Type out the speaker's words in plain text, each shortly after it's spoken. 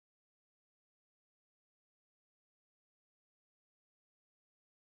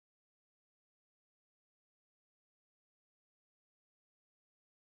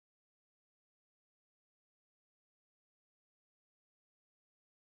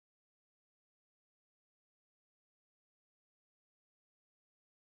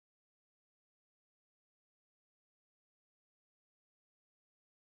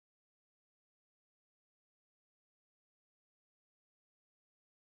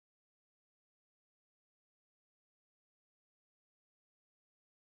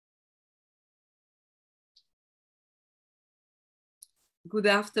Good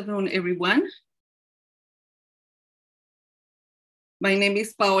afternoon, everyone. My name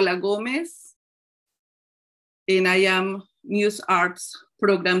is Paola Gomez, and I am Muse Arts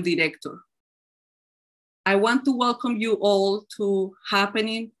Program Director. I want to welcome you all to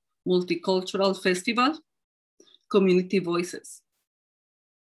Happening Multicultural Festival, Community Voices.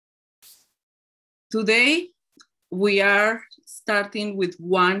 Today, we are starting with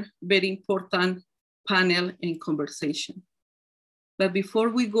one very important panel and conversation. But before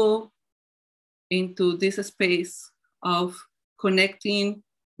we go into this space of connecting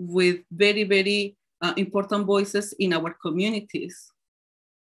with very, very important voices in our communities,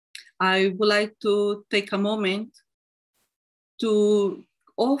 I would like to take a moment to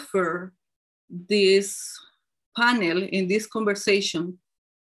offer this panel in this conversation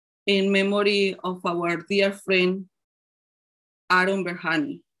in memory of our dear friend, Aaron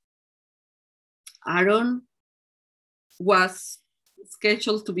Berhane. Aaron was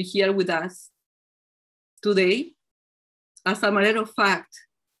scheduled to be here with us today. As a matter of fact,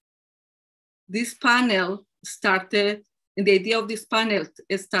 this panel started, and the idea of this panel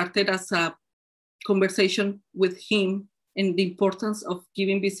started as a conversation with him and the importance of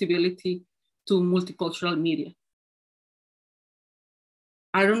giving visibility to multicultural media.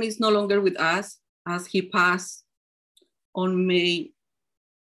 Aaron is no longer with us as he passed on May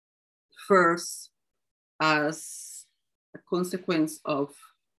 1st as a consequence of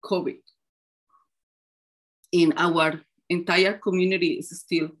COVID. In our entire community is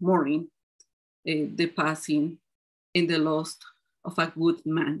still mourning the passing and the loss of a good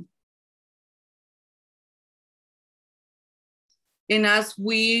man. And as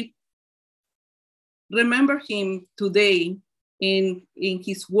we remember him today, in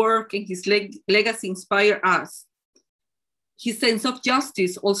his work and his legacy inspire us, his sense of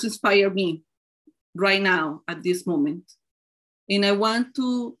justice also inspires me right now at this moment. And I want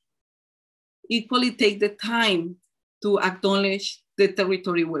to equally take the time to acknowledge the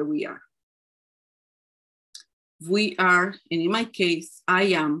territory where we are. We are, and in my case, I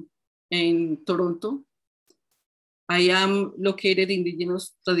am in Toronto. I am located in the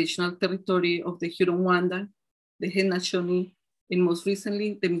indigenous traditional territory of the Huron-Wendat, the Haudenosaunee, and most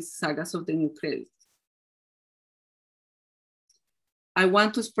recently, the Mississaugas of the New Credit. I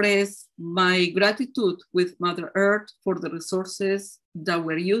want to express my gratitude with Mother Earth for the resources that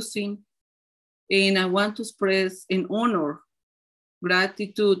we're using. And I want to express and honor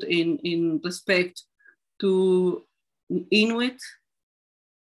gratitude in respect to Inuit,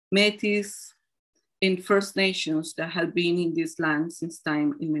 Métis, and First Nations that have been in this land since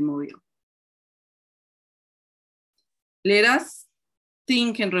time immemorial. Let us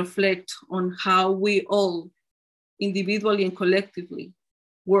think and reflect on how we all, individually and collectively,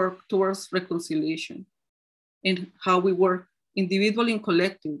 work towards reconciliation, and how we work individually and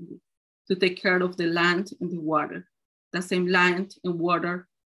collectively to take care of the land and the water, the same land and water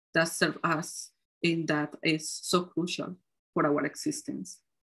that serve us and that is so crucial for our existence.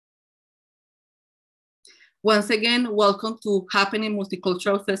 Once again, welcome to Happening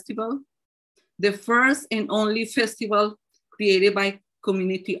Multicultural Festival, the first and only festival created by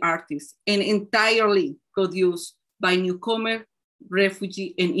community artists and entirely produced by newcomer,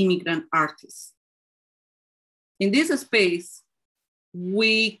 refugee, and immigrant artists. In this space,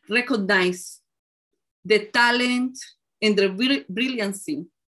 we recognize the talent and the brilliancy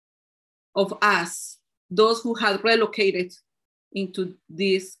of us, those who have relocated into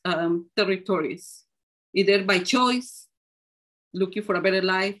these territories, either by choice, looking for a better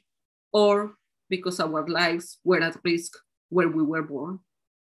life, or because our lives were at risk where we were born.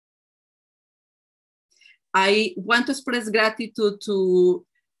 I want to express gratitude to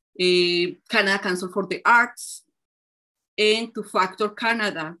Canada Council for the Arts and to Factor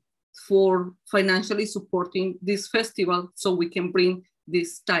Canada for financially supporting this festival so we can bring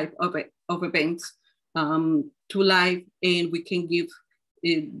this type of events to life, and we can give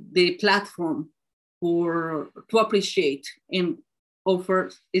the platform to appreciate and offer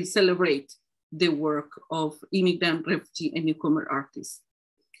and celebrate the work of immigrant, refugee, and newcomer artists.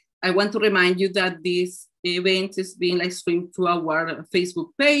 I want to remind you that this event is being live streamed to our Facebook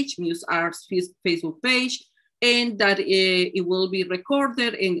page, Muse Arts Facebook page, and that it will be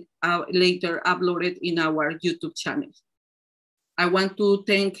recorded and later uploaded in our YouTube channel. I want to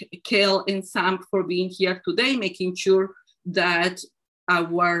thank Kel and Sam for being here today, making sure that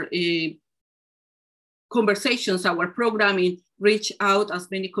our conversations, our programming, reach out as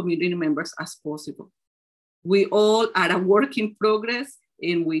many community members as possible. We all are a work in progress,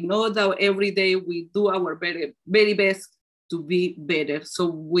 and we know that every day we do our very, very best to be better. So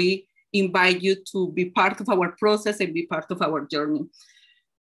we invite you to be part of our process and be part of our journey.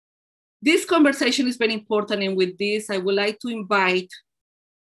 This conversation is very important, and with this, I would like to invite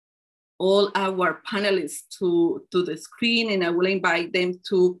all our panelists to the screen, and I will invite them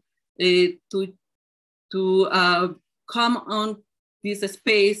to come on this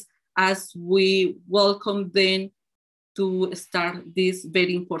space as we welcome them to start these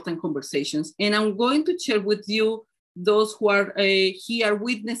very important conversations. And I'm going to share with you those who are here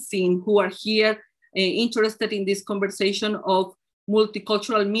witnessing, who are here interested in this conversation of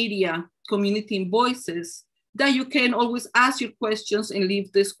multicultural media, community and voices, that you can always ask your questions and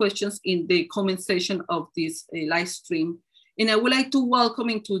leave these questions in the comment section of this live stream. And I would like to welcome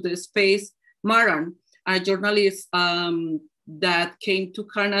into the space Maran, a journalist that came to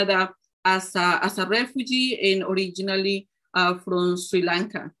Canada as a refugee and originally from Sri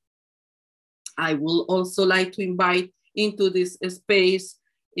Lanka. I will also like to invite into this space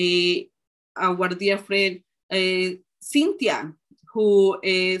our dear friend Cynthia, who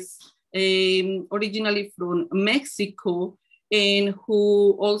is originally from Mexico and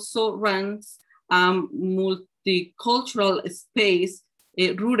who also runs multicultural space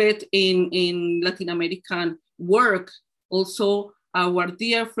rooted in Latin American work. Also, our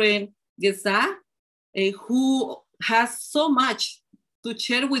dear friend Geza, who has so much to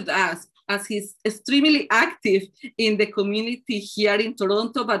share with us, as he's extremely active in the community here in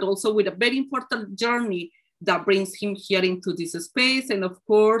Toronto, but also with a very important journey that brings him here into this space. And of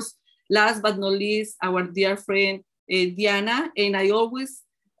course, last but not least, our dear friend Diana. And I always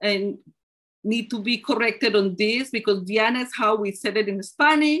need to be corrected on this because Diana is how we said it in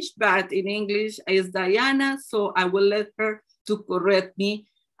Spanish, but in English is Diana. So I will let her to correct me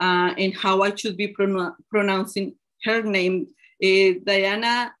and how I should be pronouncing her name.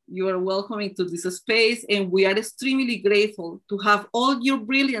 Diana, you are welcome into this space, and we are extremely grateful to have all your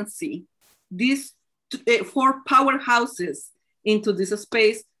brilliancy, these 4 powerhouses into this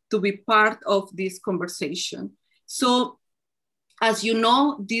space to be part of this conversation. So, as you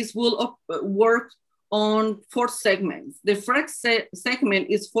know, this will work on 4 segments. The first segment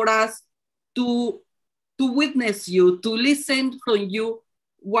is for us to witness you, to listen from you,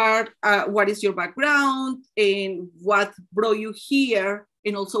 what is your background and what brought you here,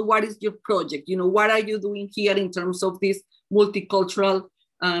 and also what is your project? You know, what are you doing here in terms of this multicultural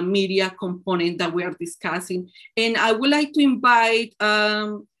media component that we are discussing? And I would like to invite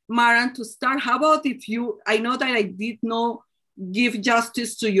Maran to start. How about if I know that I did not give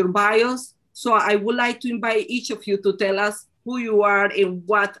justice to your bios, so I would like to invite each of you to tell us who you are and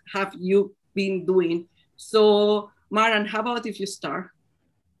what have you been doing. So Maran, how about if you start?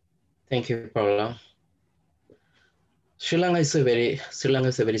 Thank you, Paula. Sri Lanka is a very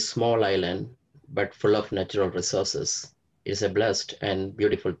small island, but full of natural resources. It is a blessed and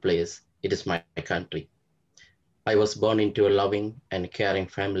beautiful place. It is my country. I was born into a loving and caring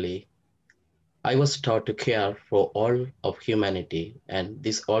family. I was taught to care for all of humanity, and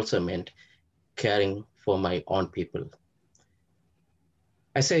this also meant caring for my own people.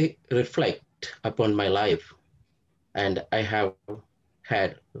 As I reflect upon my life, and I have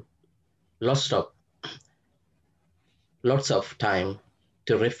had lots of time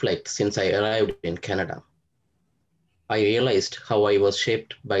to reflect since I arrived in Canada. I realized how I was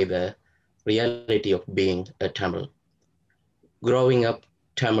shaped by the reality of being a Tamil. Growing up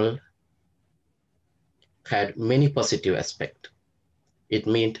Tamil had many positive aspects. It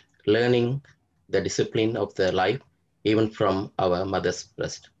meant learning the discipline of the life, even from our mother's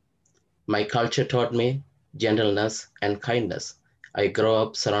breast. My culture taught me gentleness and kindness. I grew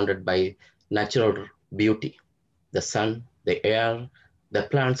up surrounded by natural beauty. The sun, the air, the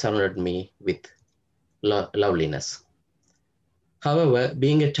plants surrounded me with loveliness. However,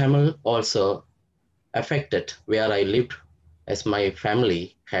 being a Tamil also affected where I lived, as my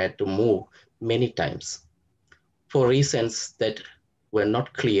family had to move many times for reasons that were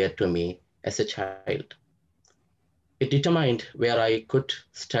not clear to me as a child. It determined where I could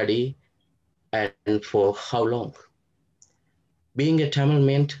study and for how long. Being a Tamil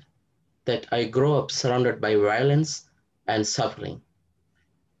meant that I grew up surrounded by violence and suffering.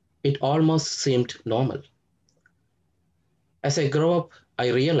 It almost seemed normal. As I grew up, I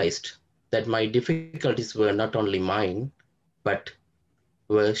realized that my difficulties were not only mine, but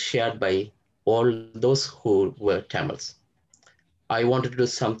were shared by all those who were Tamils. I wanted to do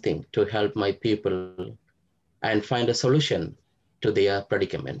something to help my people and find a solution to their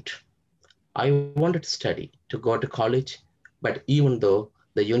predicament. I wanted to study, to go to college, but even though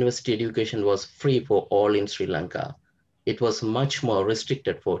the university education was free for all in Sri Lanka, it was much more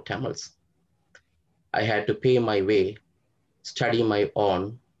restricted for Tamils. I had to pay my way, study my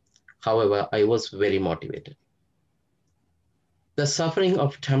own, However, I was very motivated. The suffering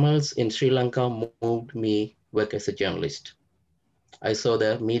of Tamils in Sri Lanka moved me work as a journalist. I saw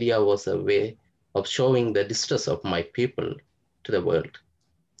the media was a way of showing the distress of my people to the world.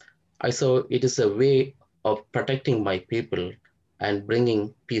 I saw it is a way of protecting my people and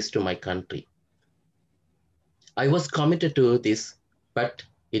bringing peace to my country. I was committed to this, but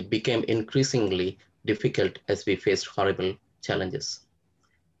it became increasingly difficult as we faced horrible challenges.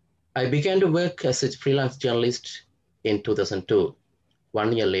 I began to work as a freelance journalist in 2002.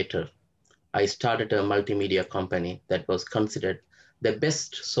 1 year later, I started a multimedia company that was considered the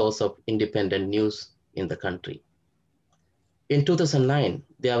best source of independent news in the country. In 2009,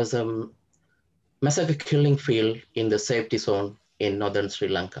 there was a massacre killing field in the safety zone in northern Sri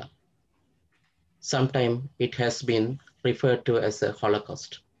Lanka. Sometimes it has been referred to as a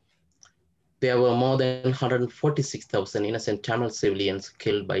Holocaust. There were more than 146,000 innocent Tamil civilians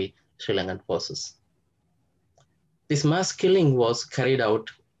killed by Sri Lankan forces. This mass killing was carried out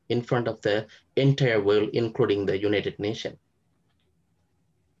in front of the entire world, including the United Nations.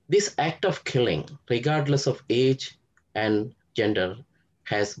 This act of killing, regardless of age and gender,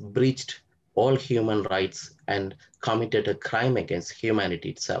 has breached all human rights and committed a crime against humanity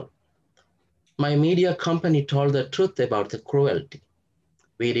itself. My media company told the truth about the cruelty.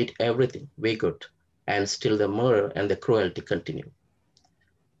 We did everything we could, and still the murder and the cruelty continue.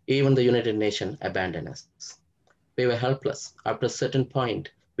 Even the United Nations abandoned us. We were helpless. After a certain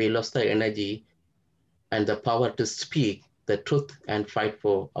point, we lost the energy and the power to speak the truth and fight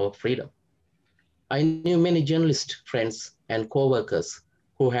for our freedom. I knew many journalist friends and co-workers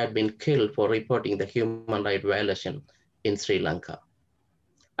who had been killed for reporting the human rights violation in Sri Lanka.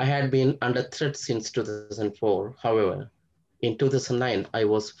 I had been under threat since 2004. However, in 2009, I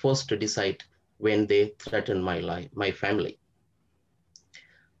was forced to decide when they threatened my life, my family.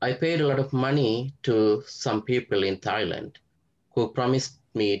 I paid a lot of money to some people in Thailand who promised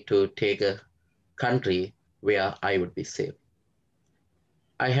me to take a country where I would be safe.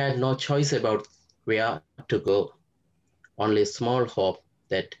 I had no choice about where to go, only small hope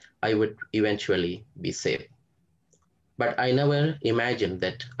that I would eventually be safe. But I never imagined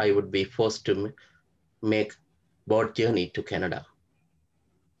that I would be forced to make boat journey to Canada.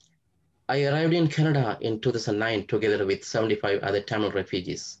 I arrived in Canada in 2009 together with 75 other Tamil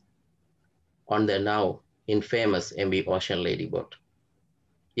refugees on the now infamous MV Ocean Lady boat.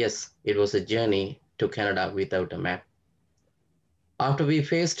 Yes, it was a journey to Canada without a map. After we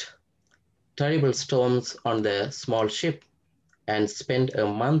faced terrible storms on the small ship and spent a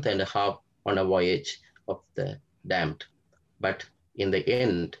month and a half on a voyage of the damned, but in the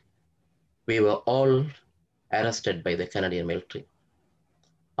end, we were all arrested by the Canadian military.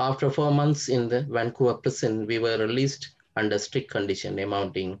 After 4 months in the Vancouver prison, we were released under strict conditions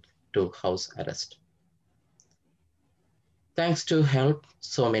amounting to house arrest. Thanks to help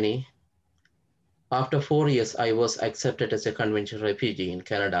so many, after 4 years, I was accepted as a conventional refugee in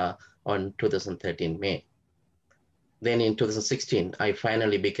Canada on 2013 May. Then in 2016, I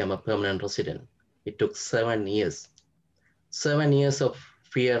finally became a permanent resident. It took 7 years. 7 years of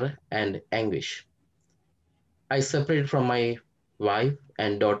fear and anguish. I separated from my wife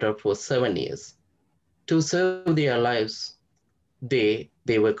and daughter for 7 years. To save their lives, they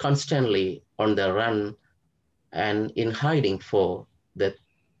were constantly on the run and in hiding for the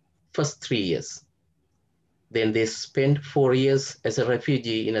first 3 years. Then they spent 4 years as a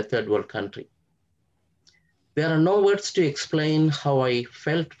refugee in a third world country. There are no words to explain how I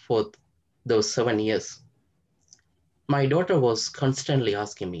felt for those 7 years. My daughter was constantly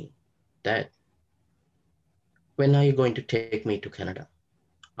asking me, Dad, when are you going to take me to Canada?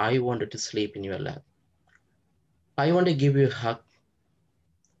 I wanted to sleep in your lap. I want to give you a hug.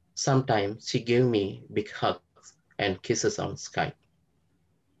 Sometimes she gave me big hugs and kisses on Skype.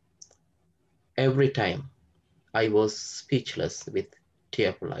 Every time I was speechless with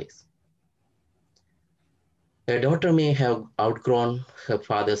tearful eyes. Her daughter may have outgrown her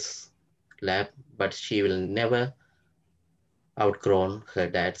father's lap, but she will never outgrown her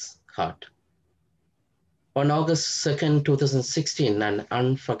dad's heart. On August 2nd, 2016, an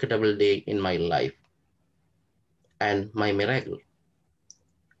unforgettable day in my life and my miracle.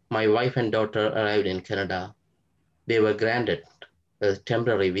 My wife and daughter arrived in Canada. They were granted a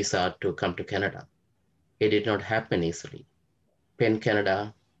temporary visa to come to Canada. It did not happen easily. PEN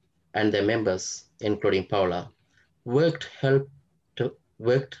Canada and their members, including Paula, worked hard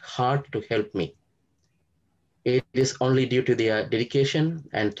to help me. It is only due to their dedication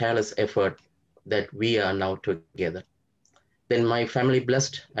and tireless effort that we are now together. Then my family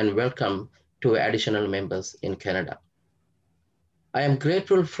blessed and welcomed 2 additional members in Canada. I am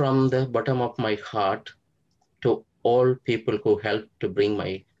grateful from the bottom of my heart to all people who helped to bring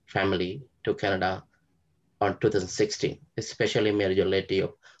my family to Canada on 2016, especially my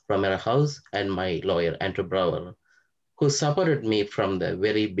relative from our house and my lawyer, Andrew Brower, who supported me from the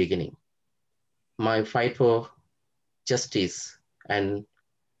very beginning. My fight for justice and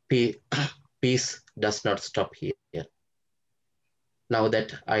peace does not stop here. Now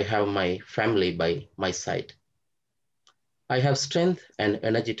that I have my family by my side, I have strength and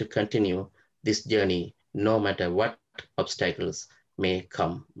energy to continue this journey no matter what obstacles may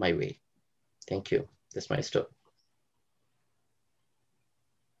come my way. Thank you. That's my story.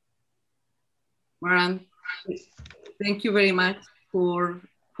 Maran, thank you very much for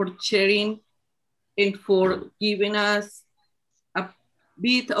sharing and for giving us a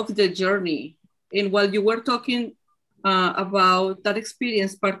bit of the journey. And while you were talking about that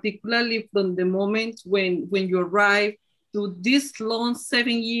experience, particularly from the moment when you arrived to this long 7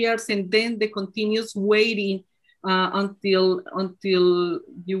 years and then the continuous waiting until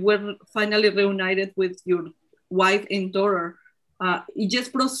you were finally reunited with your wife and daughter, it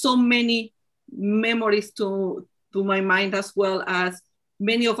just brought so many memories to my mind, as well as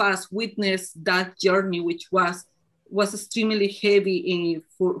many of us witnessed that journey, which was extremely heavy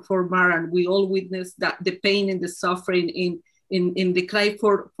for Maran. We all witnessed that the pain and the suffering in the cry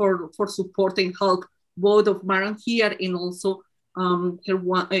for support and help, both of Maran here and also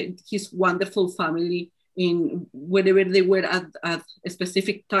his wonderful family in wherever they were at a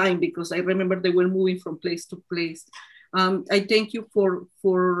specific time, because I remember they were moving from place to place. I thank you for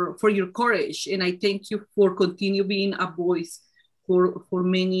your courage, and I thank you for continue being a voice for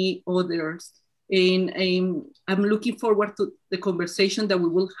many others. And I'm looking forward to the conversation that we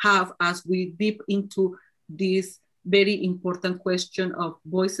will have as we deep into this very important question of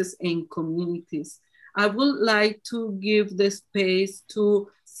voices and communities. I would like to give the space to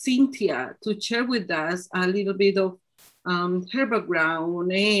Cynthia to share with us a little bit of her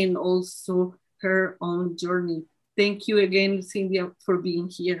background and also her own journey. Thank you again, Cynthia, for being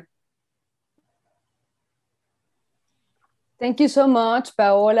here. Thank you so much,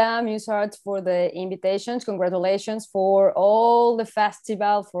 Paola, Musart, for the invitations. Congratulations for all the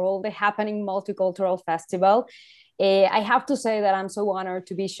festival, for all the happening multicultural festival. I have to say that I'm so honored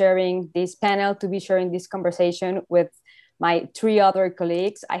to be sharing this panel, to be sharing this conversation with my 3 other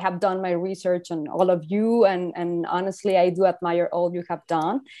colleagues. I have done my research on all of you, and honestly, I do admire all you have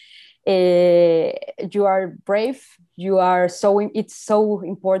done. You are brave. It's so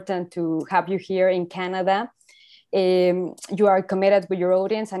important to have you here in Canada. You are committed with your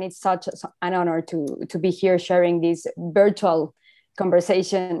audience, and it's such an honor to be here sharing this virtual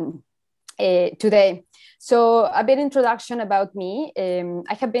conversation today. So a bit introduction about me.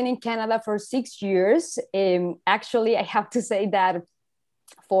 I have been in Canada for 6 years. Actually, I have to say that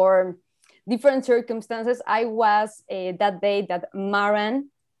for different circumstances, I was that day that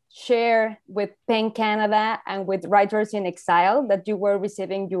Maran shared with PEN Canada and with Writers in Exile that you were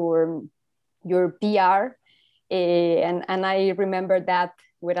receiving your PR. And I remember that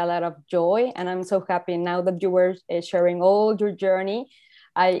with a lot of joy, and I'm so happy now that you were sharing all your journey.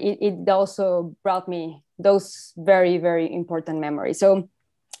 It also brought me those very, very important memories. So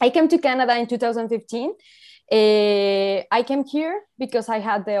I came to Canada in 2015. I came here because I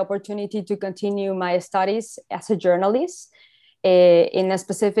had the opportunity to continue my studies as a journalist, in a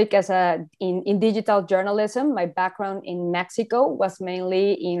specific in digital journalism. My background in Mexico was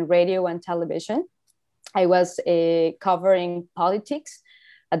mainly in radio and television. I was covering politics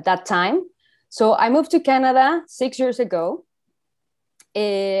at that time. So I moved to Canada 6 years ago.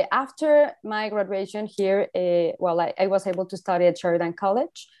 After my graduation here, I was able to study at Sheridan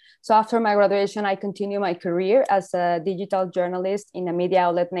College. So after my graduation, I continued my career as a digital journalist in a media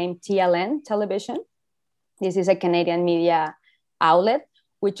outlet named TLN Television. This is a Canadian media outlet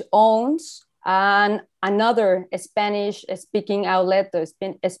which owns another Spanish-speaking outlet,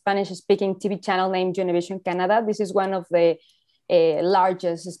 a Spanish-speaking TV channel named Univision Canada. This is one of the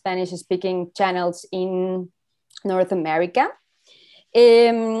largest Spanish-speaking channels in North America.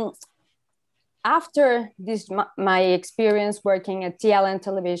 After my experience working at TLN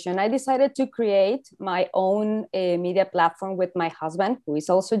Television, I decided to create my own media platform with my husband, who is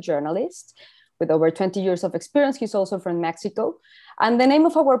also a journalist with over 20 years of experience. He's also from Mexico. And the name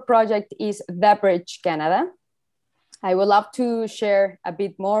of our project is The Bridge Canada. I would love to share a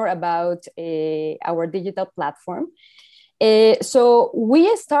bit more about our digital platform. So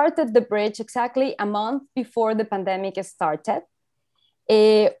we started The Bridge exactly a month before the pandemic started.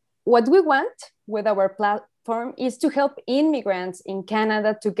 What we want with our platform is to help immigrants in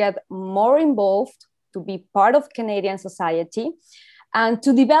Canada to get more involved, to be part of Canadian society, and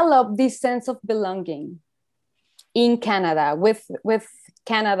to develop this sense of belonging in Canada, with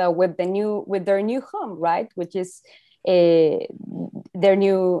Canada, with their new home, right, which is their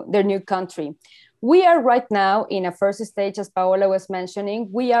new country. We are right now in a first stage, as Paola was mentioning.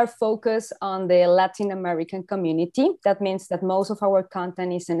 We are focused on the Latin American community. That means that most of our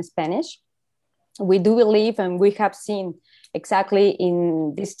content is in Spanish. We do believe, and we have seen exactly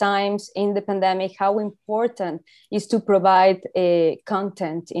in these times, in the pandemic, how important is to provide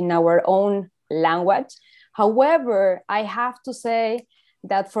content in our own language. However, I have to say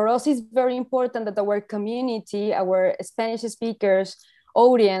that for us, it's very important that our community, our Spanish speakers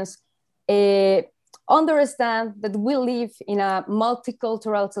audience, understand that we live in a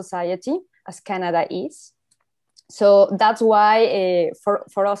multicultural society, as Canada is. So that's why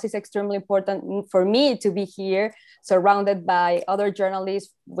for us, it's extremely important for me to be here, surrounded by other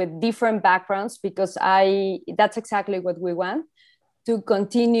journalists with different backgrounds, because that's exactly what we want, to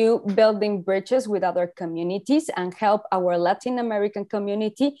continue building bridges with other communities and help our Latin American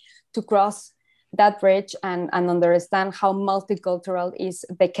community to cross that bridge and understand how multicultural is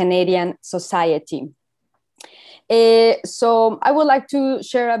the Canadian society. So I would like to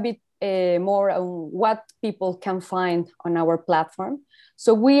share a bit more on what people can find on our platform.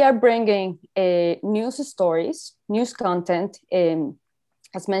 So we are bringing news stories, news content,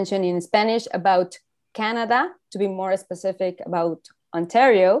 as mentioned, in Spanish about Canada, to be more specific about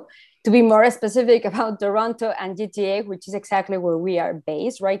Ontario, to be more specific about Toronto and GTA, which is exactly where we are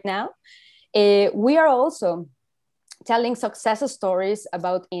based right now. We are also telling success stories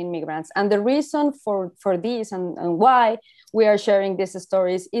about immigrants. And the reason for this and why we are sharing these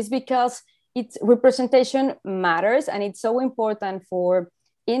stories is because its representation matters, and it's so important for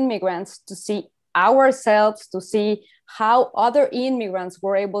immigrants to see ourselves, to see how other immigrants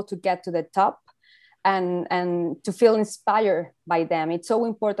were able to get to the top, and to feel inspired by them. It's so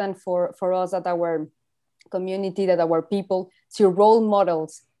important for us that our community, that our people see role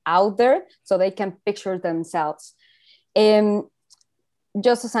models out there so they can picture themselves.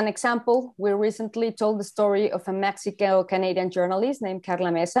 Just as an example, we recently told the story of a Mexico-Canadian journalist named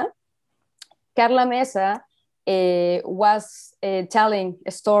Carla Mesa. Carla Mesa was telling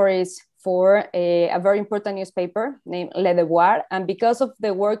stories for a very important newspaper named Le Devoir. And because of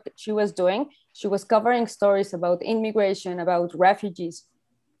the work that she was doing, she was covering stories about immigration, about refugees.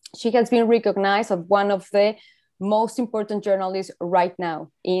 She has been recognized as one of the most important journalists right now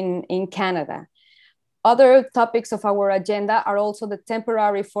in Canada. Other topics of our agenda are also the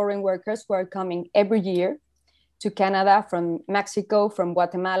temporary foreign workers who are coming every year to Canada from Mexico, from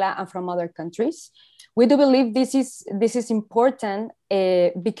Guatemala, and from other countries. We do believe this is important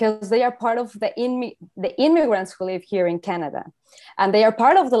because they are part of the immigrants who live here in Canada, and they are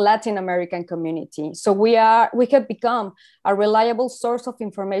part of the Latin American community. So we have become a reliable source of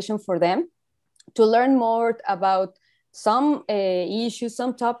information for them to learn more about some issues,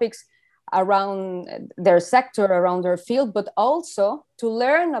 some topics around their sector, around their field, but also to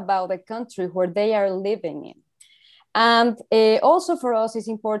learn about the country where they are living in. And also for us, it's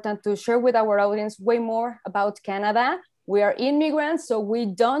important to share with our audience way more about Canada. We are immigrants, so we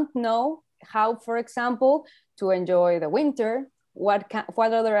don't know how, for example, to enjoy the winter, what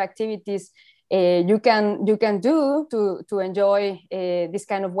other activities you can do to enjoy this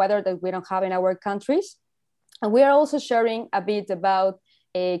kind of weather that we don't have in our countries. And we are also sharing a bit about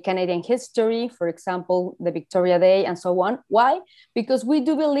Canadian history, for example, the Victoria Day and so on. Why? Because we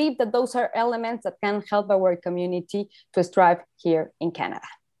do believe that those are elements that can help our community to strive here in Canada.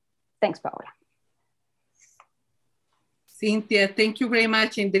 Thanks, Paola. Cynthia, thank you very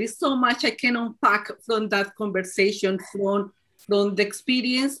much. And there is so much I can unpack from that conversation, from the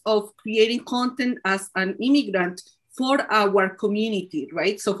experience of creating content as an immigrant for our community,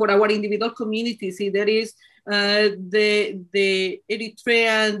 right? So for our individual communities, see, there is the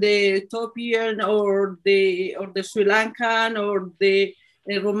Eritrean, the Ethiopian, or the Sri Lankan, or the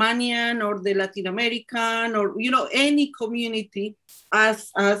Romanian, or the Latin American, or any community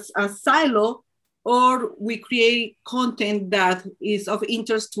as a silo, or we create content that is of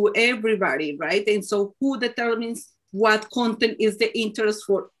interest to everybody, right? And so who determines what content is the interest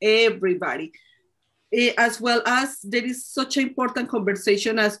for everybody? As well as there is such an important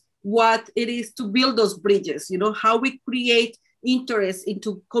conversation as what it is to build those bridges, how we create interest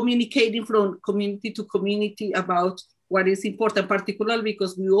into communicating from community to community about what is important, particularly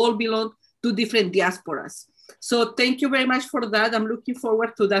because we all belong to different diasporas. So thank you very much for that. I'm looking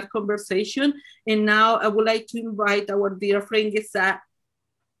forward to that conversation. And now I would like to invite our dear friend Geza,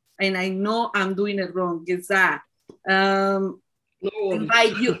 and I know I'm doing it wrong, Geza. No worries.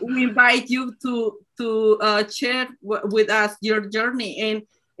 We invite you to share with us your journey.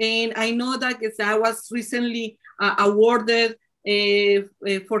 And I know that I was recently awarded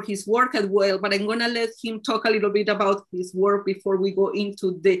for his work as well, but I'm gonna let him talk a little bit about his work before we go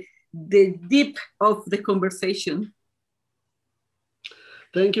into the deep of the conversation.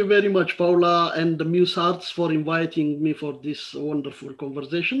 Thank you very much, Paula and the Muse Arts, for inviting me for this wonderful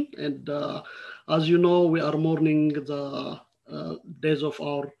conversation. And as you know, we are mourning the days of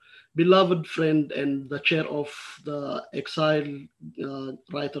our beloved friend and the chair of the Exile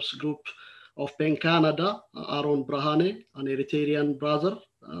Writers Group of PEN Canada, Aaron Brahane, an Eritrean brother,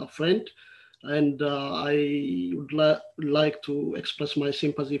 friend. And I would like to express my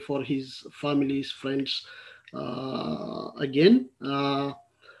sympathy for his family's friends again.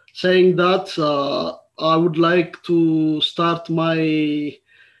 Saying that, I would like to start my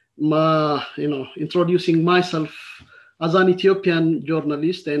introducing myself as an Ethiopian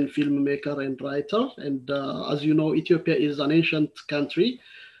journalist and filmmaker and writer. And as you know, Ethiopia is an ancient country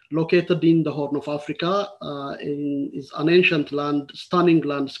located in the Horn of Africa. Is an ancient land, stunning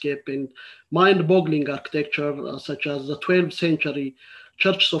landscape and mind-boggling architecture, such as the 12th century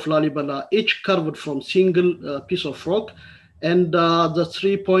churches of Lalibela, each carved from single piece of rock, and the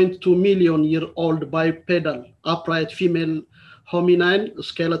 3.2 million year old bipedal upright female hominin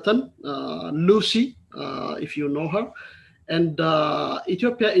skeleton, Lucy, if you know her. And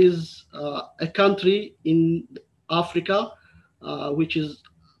Ethiopia is a country in Africa which is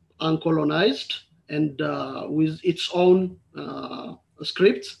uncolonized and with its own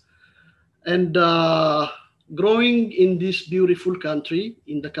scripts. And growing in this beautiful country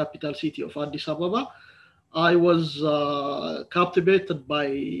in the capital city of Addis Ababa, I was captivated by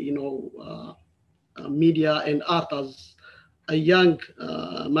media and art as a young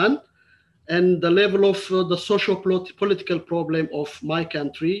man, and the level of the socio-political problem of my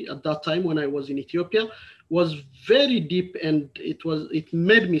country at that time when I was in Ethiopia was very deep, and it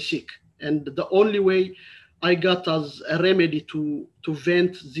made me sick. And the only way I got as a remedy to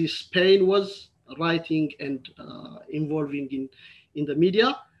vent this pain was writing and involving in the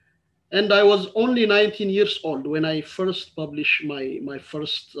media. And I was only 19 years old when I first published my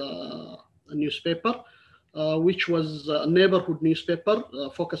first newspaper, which was a neighborhood newspaper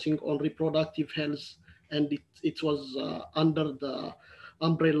focusing on reproductive health. And it was under the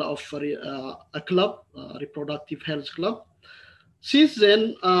umbrella of a club, Reproductive Health Club. Since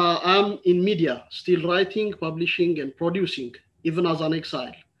then, I'm in media, still writing, publishing, and producing, even as an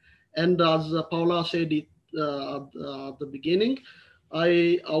exile. And as Paula said it at the beginning,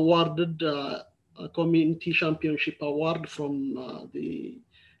 I awarded a community championship award from the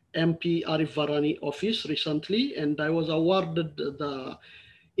MP Arif Varani office recently, and I was awarded the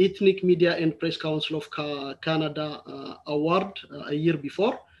Ethnic Media and Press Council of Canada award a year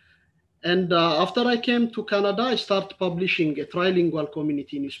before. And after I came to Canada, I started publishing a trilingual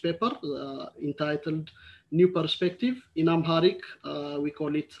community newspaper entitled New Perspective. In Amharic, we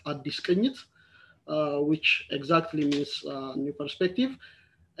call it Addis Qenyit, which exactly means new perspective.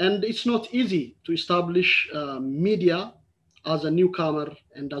 And it's not easy to establish media as a newcomer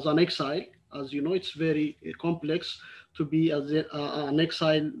and as an exile. As you know, it's very complex to be as an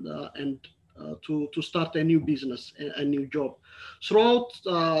exile and to start a new business, a new job.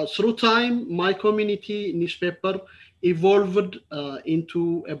 Through time, my community newspaper evolved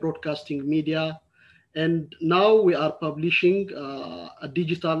into a broadcasting media, and now we are publishing a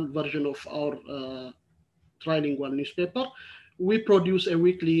digital version of our trilingual newspaper. We produce a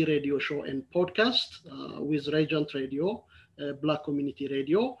weekly radio show and podcast with Regent Radio, Black Community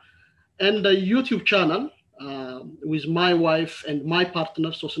Radio, and a YouTube channel with my wife and my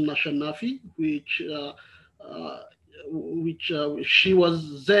partner, Sosanna Shannafi, which she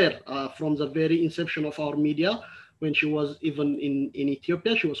was there from the very inception of our media. When she was even in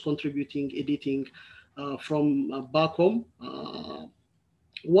Ethiopia, she was contributing, editing from back home.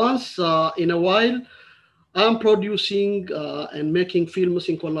 Once in a while, I'm producing and making films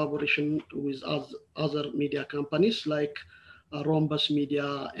in collaboration with other media companies like Rhombus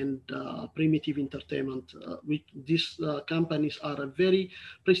Media and Primitive Entertainment. These companies are very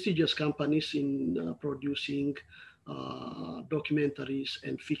prestigious companies in producing documentaries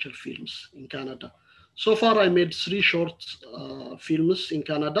and feature films in Canada. So far, I made 3 short films in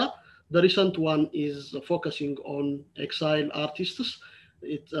Canada. The recent one is focusing on exile artists.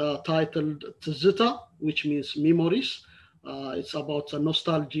 It's titled Tzita, which means memories. It's about a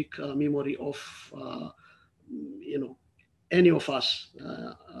nostalgic memory of, any of us,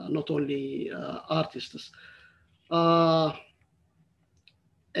 not only artists.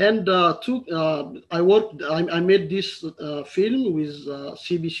 And I made this film with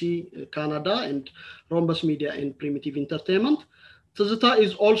CBC Canada and Rhombus Media and Primitive Entertainment. Tazita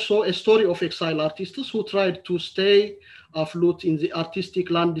is also a story of exile artists who tried to stay afloat in the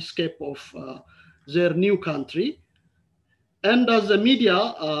artistic landscape of their new country. And as a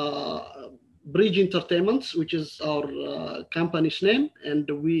media, Bridge Entertainments, which is our company's name, and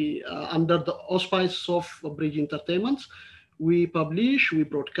we, under the auspices of Bridge Entertainments, we publish, we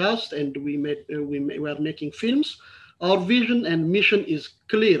broadcast, and we are making films. Our vision and mission is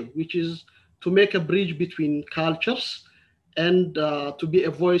clear, which is to make a bridge between cultures and to be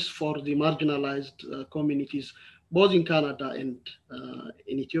a voice for the marginalized communities, both in Canada and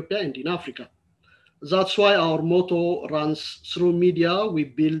in Ethiopia and in Africa. That's why our motto runs through media. We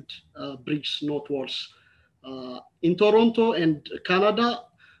build bridges, not walls. In Toronto and Canada,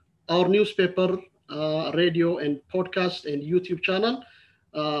 our newspaper, radio and podcast and YouTube channel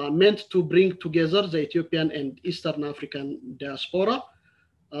meant to bring together the Ethiopian and Eastern African diaspora.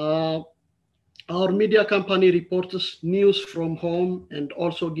 Our media company reports news from home and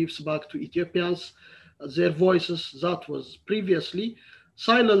also gives back to Ethiopians their voices that was previously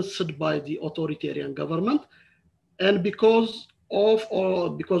silenced by the authoritarian government. And because of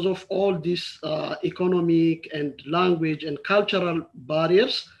all these economic and language and cultural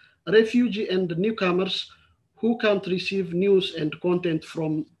barriers, refugees and newcomers who can't receive news and content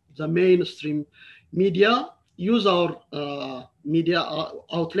from the mainstream media use our media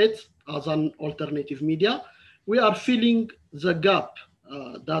outlet as an alternative media. We are filling the gap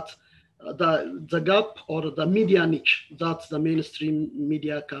the gap or the media niche that the mainstream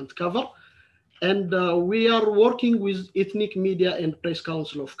media can't cover. And we are working with Ethnic Media and Press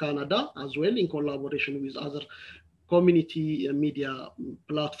Council of Canada as well, in collaboration with other community media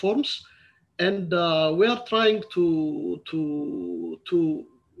platforms. And we are trying to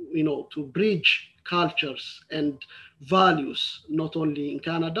bridge cultures and values, not only in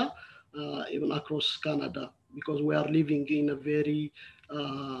Canada, even across Canada, because we are living in a very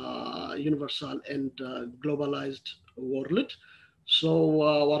universal and globalized world. So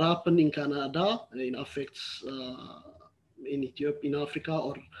what happened in Canada affects in Ethiopia, in Africa,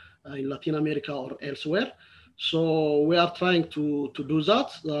 or in Latin America, or elsewhere. So we are trying to do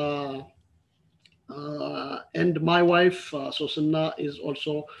that. And my wife, Sosanna, is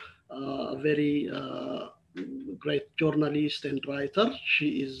also a very great journalist and writer.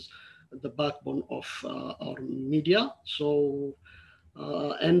 She is the backbone of our media. So,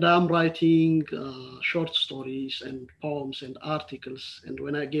 and I'm writing short stories and poems and articles. And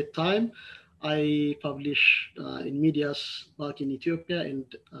when I get time, I publish in medias back in Ethiopia and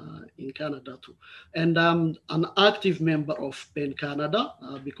in Canada too. And I'm an active member of PEN Canada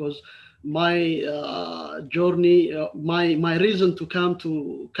because my journey, my reason to come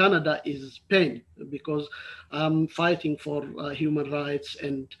to Canada is PEN, because I'm fighting for human rights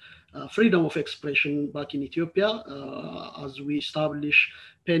and freedom of expression back in Ethiopia, as we establish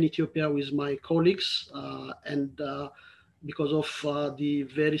PEN Ethiopia with my colleagues, and because of the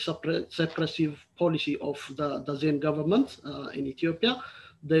very suppressive policy of the then government in Ethiopia,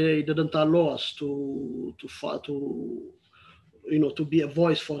 they didn't allow us to be a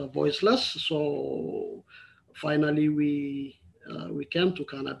voice for the voiceless. So finally we came to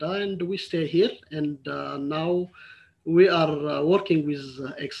Canada and we stay here, and now we are working with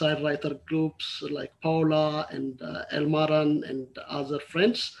exile writer groups like Paula and Ilamaran and other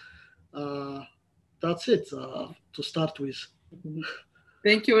friends. That's it to start with.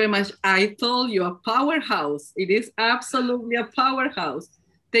 Thank you very much. I told you, a powerhouse. It is absolutely a powerhouse.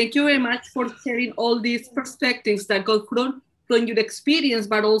 Thank you very much for sharing all these perspectives that go from your experience,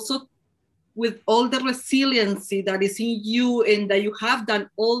 but also with all the resiliency that is in you, and that you have done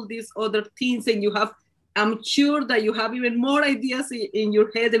all these other things, and you have, I'm sure that you have even more ideas in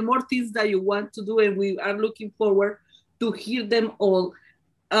your head and more things that you want to do, and we are looking forward to hear them all.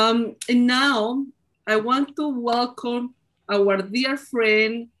 And now I want to welcome our dear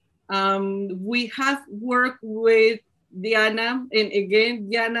friend. We have worked with Diana, and again,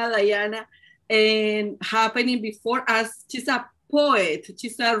 Diana, and happening before us. She's a poet,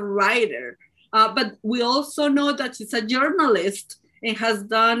 she's a writer, but we also know that she's a journalist and has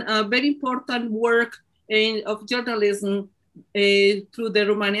done a very important work of journalism through the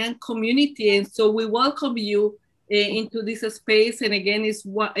Romanian community. And so we welcome you into this space. And again,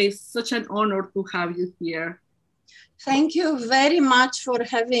 it's such an honor to have you here. Thank you very much for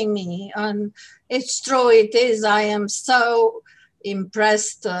having me. And it's true, it is. I am so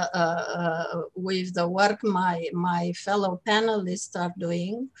impressed with the work my fellow panelists are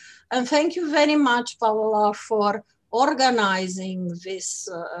doing. And thank you very much, Paola, for organizing this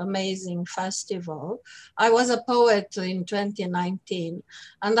amazing festival. I was a poet in 2019,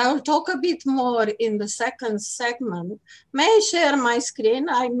 and I will talk a bit more in the second segment. May I share my screen?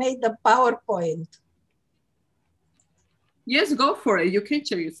 I made a PowerPoint. Yes, go for it. You can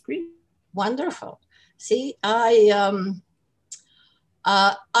share your screen. Wonderful. See, I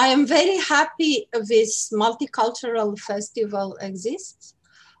am very happy this multicultural festival exists.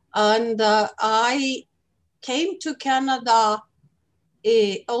 And I came to Canada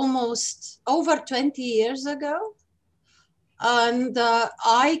almost over 20 years ago. And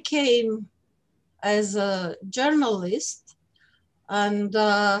I came as a journalist. And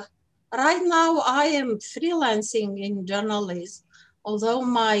right now I am freelancing in journalism, although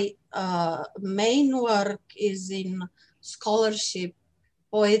my main work is in scholarship,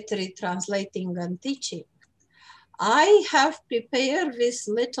 poetry, translating, and teaching. I have prepared this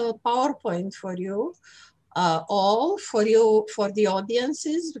little PowerPoint for you, for the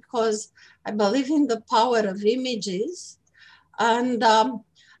audiences, because I believe in the power of images. And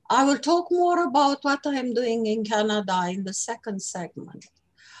I will talk more about what I am doing in Canada in the second segment.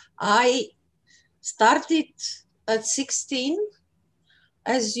 I started at 16.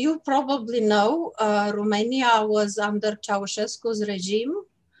 As you probably know, Romania was under Ceausescu's regime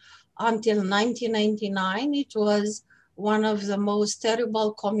until 1999. It was one of the most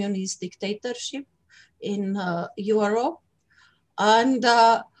terrible communist dictatorships in Europe. And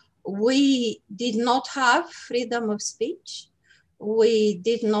we did not have freedom of speech. We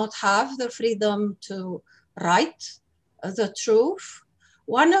did not have the freedom to write the truth.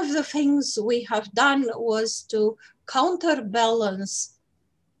 One of the things we have done was to counterbalance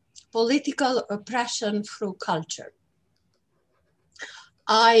political oppression through culture.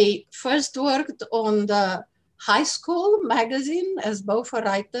 I first worked on the high school magazine as both a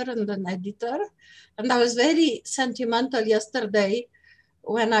writer and an editor. And I was very sentimental yesterday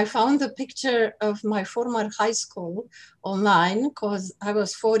when I found a picture of my former high school online, because I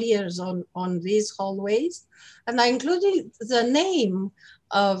was 4 years on these hallways. And I included the name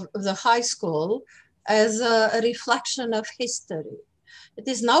of the high school as a reflection of history. It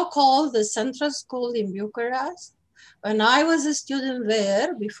is now called the Central School in Bucharest. When I was a student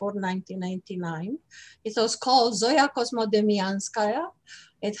there before 1999, it was called Zoya Kosmodemianskaya.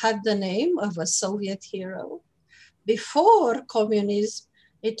 It had the name of a Soviet hero. Before communism,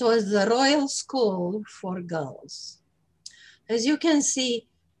 it was the Royal School for Girls. As you can see,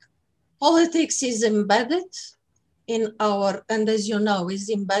 politics is embedded in our, and as you know, is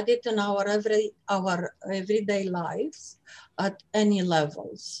embedded in our everyday lives at any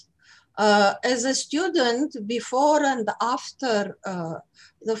levels. As a student, before and after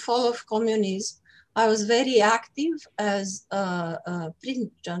the fall of communism, I was very active as a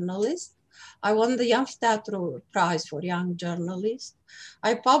print journalist. I won the Amfiteatru Prize for Young Journalists.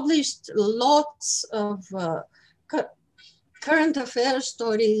 I published lots of current affairs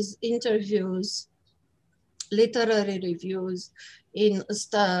stories, interviews, literary reviews in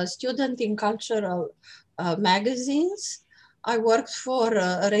student and cultural magazines. I worked for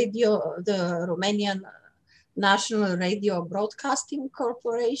the Romanian National Radio Broadcasting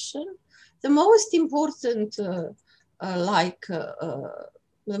Corporation. The most important,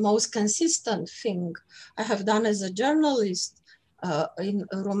 the most consistent thing I have done as a journalist in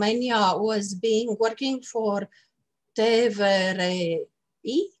Romania was working for TVRI,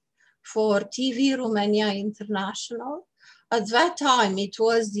 for TV Romania International. At that time, it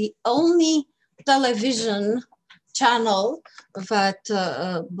was the only television channel that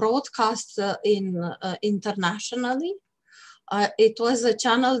broadcast internationally. It was a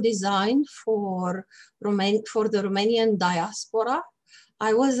channel designed for the Romanian diaspora.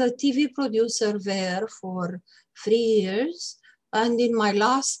 I was a TV producer there for 3 years. And in my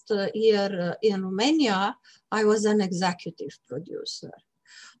last year in Romania, I was an executive producer.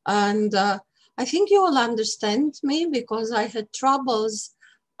 And I think you will understand me because I had troubles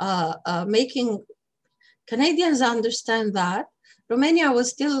making Canadians understand that. Romania was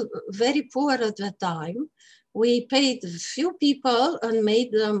still very poor at that time. We paid few people and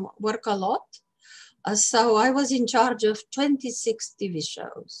made them work a lot. So I was in charge of 26 TV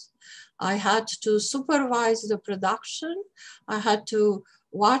shows. I had to supervise the production. I had to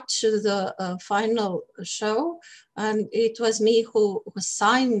watch the final show. And it was me who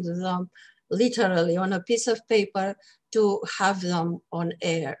signed them literally on a piece of paper to have them on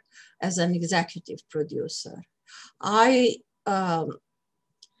air as an executive producer.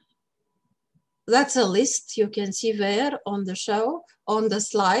 That's a list you can see there on the show, on the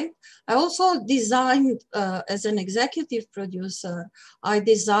slide. I also designed, as an executive producer, I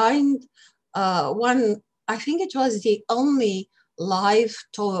designed one I think it was the only live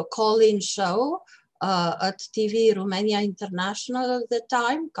call-in show at TV Romania International at the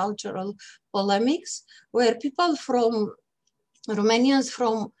time, Cultural Polemics, where people from, Romanians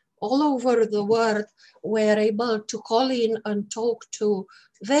from all over the world were able to call in and talk to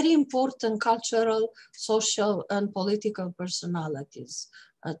very important cultural, social, and political personalities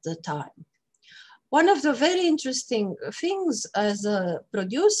at the time. One of the very interesting things as a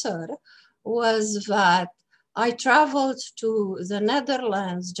producer was that I traveled to the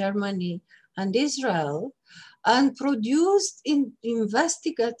Netherlands, Germany, and Israel, and produced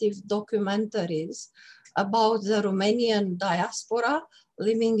investigative documentaries about the Romanian diaspora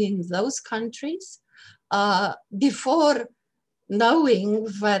living in those countries before knowing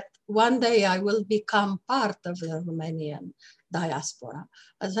that one day I will become part of the Romanian diaspora.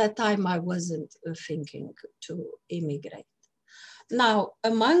 At that time, I wasn't thinking to immigrate. Now,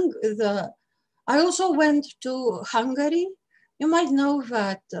 I also went to Hungary. You might know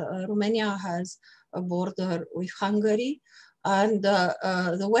that Romania has a border with Hungary, and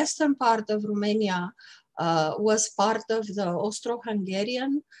the western part of Romania was part of the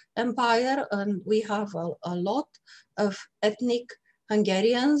Austro-Hungarian Empire, and we have a lot of ethnic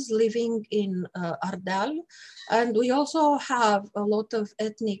Hungarians living in Ardeal, and we also have a lot of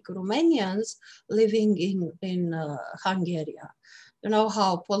ethnic Romanians living in Hungary. You know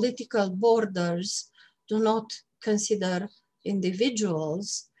how political borders do not consider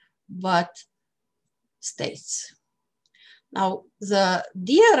individuals, but states. Now, the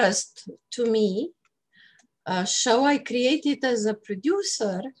dearest to me show I created as a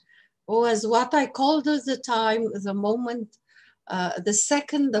producer was what I called at the time the moment, the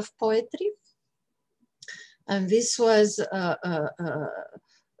second of poetry. And this was the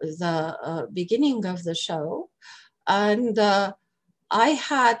beginning of the show. And I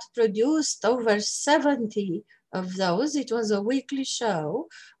had produced over 70 of those. It was a weekly show.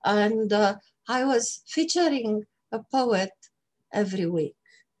 And I was featuring a poet every week.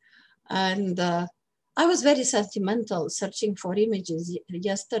 And I was very sentimental searching for images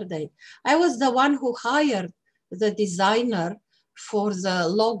yesterday. I was the one who hired the designer for the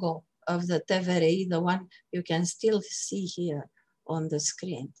logo of the TVRI, the one you can still see here on the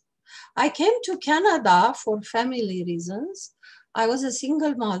screen. I came to Canada for family reasons. I was a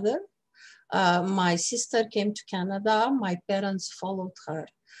single mother. My sister came to Canada. My parents followed her.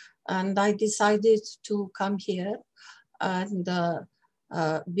 And I decided to come here and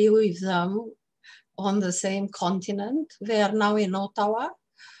be with them on the same continent. They are now in Ottawa.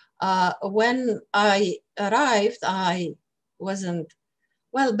 When I arrived, I wasn't,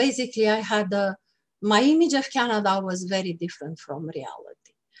 well, basically I had my image of Canada was very different from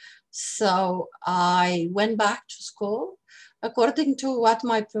reality. So I went back to school. According to what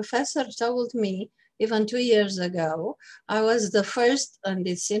my professor told me, even 2 years ago, I was the first, and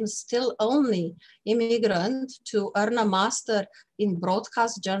it seems still only, immigrant to earn a master in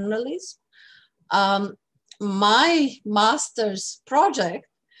broadcast journalism. My master's project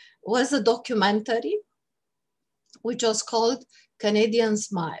was a documentary, which was called Canadian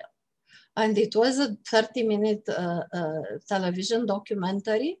Smile. And it was a 30-minute television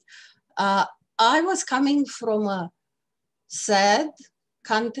documentary. I was coming from a sad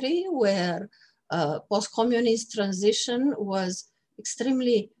country where post-communist transition was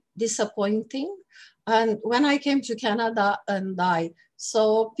extremely disappointing. And when I came to Canada and I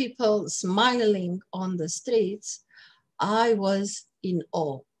saw people smiling on the streets, I was in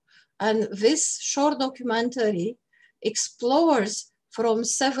awe. And this short documentary explores from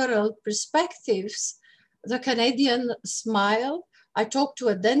several perspectives the Canadian smile. I talked to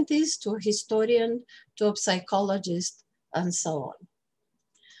a dentist, to a historian, to a psychologist, and so on.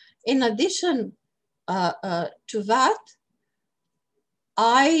 In addition to that,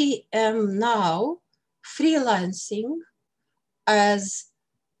 I am now freelancing as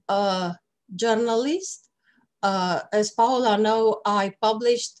a journalist. As Paola knows, I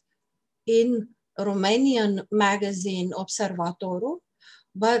published in Romanian magazine Observatorul,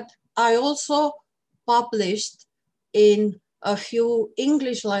 but I also published in a few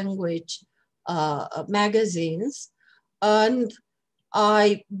English language magazines. And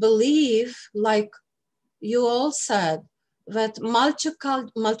I believe, like you all said, that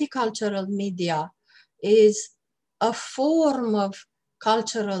multicultural media is a form of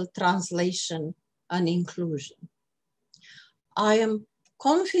cultural translation and inclusion. I am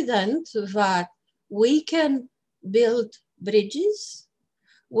confident that we can build bridges.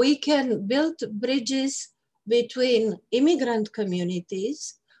 We can build bridges between immigrant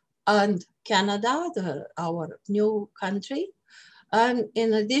communities and Canada, our new country. And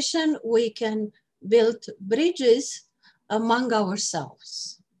in addition, we can built bridges among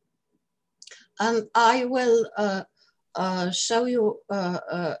ourselves. And I will show you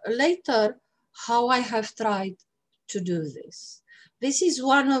later how I have tried to do this. This is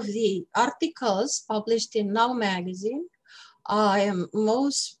one of the articles published in Now magazine I am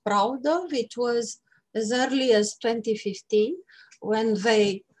most proud of. It was as early as 2015 when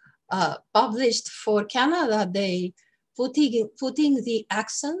they published for Canada Day, putting the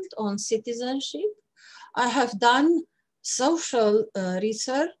accent on citizenship. I have done social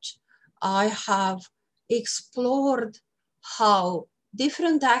research. I have explored how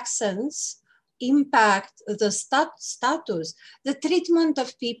different accents impact the status, the treatment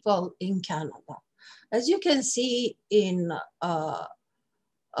of people in Canada. As you can see in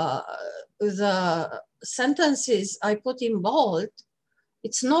the sentences I put in bold,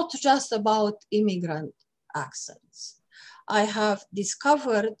 it's not just about immigrant accents. I have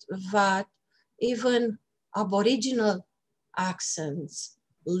discovered that even Aboriginal accents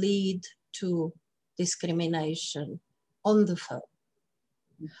lead to discrimination on the phone.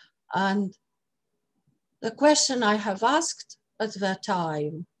 And the question I have asked at that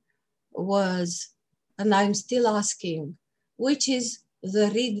time was, and I'm still asking, which is the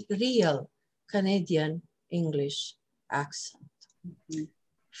real Canadian English accent? Mm-hmm.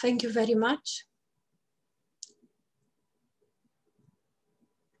 Thank you very much.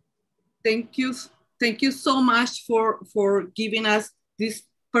 Thank you so much for giving us this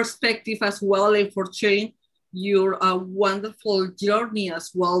perspective as well, and for sharing your wonderful journey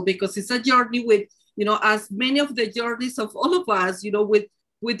as well, because it's a journey with, as many of the journeys of all of us,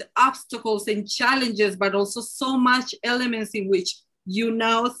 with obstacles and challenges, but also so much elements in which you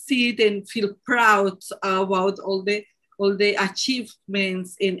now see it and feel proud about all the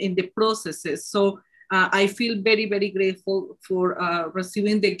achievements in the processes. So I feel very, very grateful for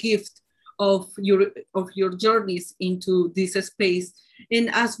receiving the gift of your journeys into this space.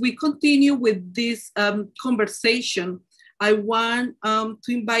 And as we continue with this conversation, I want to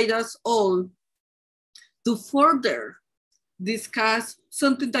invite us all to further discuss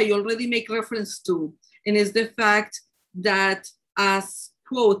something that you already make reference to, and is the fact that as,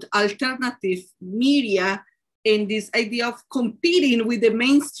 quote, alternative media, and this idea of competing with the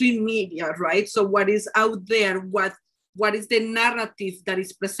mainstream media, right? So what is out there, what is the narrative that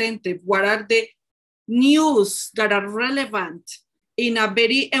is presented, what are the news that are relevant in a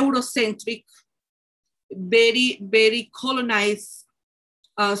very Eurocentric, very, very colonized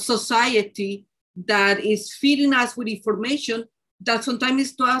society that is feeding us with information that sometimes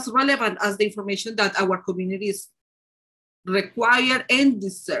is not as relevant as the information that our communities require and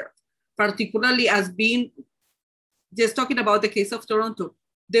deserve, particularly as being, just talking about the case of Toronto,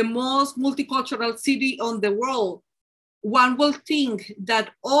 the most multicultural city on the world. One will think that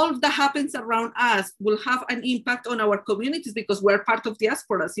all that happens around us will have an impact on our communities because we're part of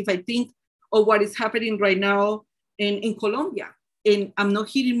diasporas. If I think of what is happening right now in Colombia, and I'm not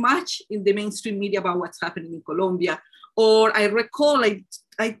hearing much in the mainstream media about what's happening in Colombia. Or I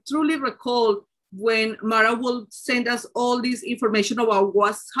truly recall when Maran will send us all this information about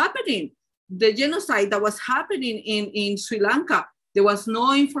what's happening, the genocide that was happening in Sri Lanka. There was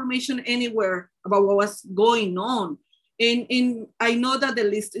no information anywhere about what was going on. And I know that the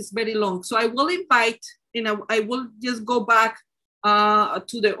list is very long. So I will invite, and I will just go back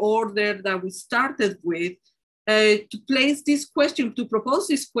to the order that we started with, to place this question, to propose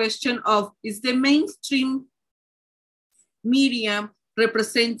this question of, is the mainstream media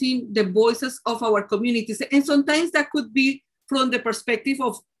representing the voices of our communities? And sometimes that could be from the perspective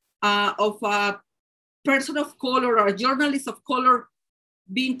of a person of color or a journalist of color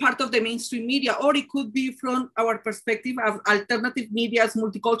being part of the mainstream media, or it could be from our perspective of alternative medias,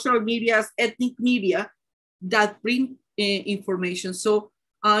 multicultural medias, ethnic media that bring information. So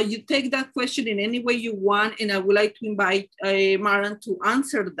you take that question in any way you want, and I would like to invite Maran to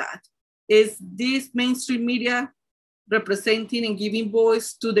answer that. Is this mainstream media representing and giving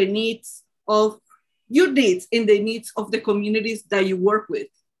voice to the needs of your needs and the needs of the communities that you work with?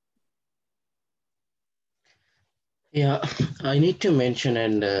 Yeah, I need to mention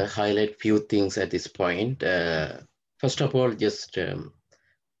and highlight few things at this point. First of all, just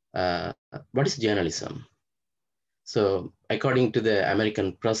what is journalism? So according to the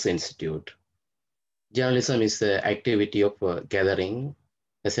American Press Institute, journalism is the activity of gathering,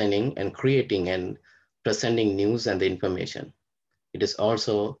 assigning, and creating and presenting news and the information. It is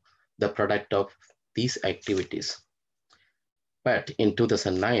also the product of these activities. But in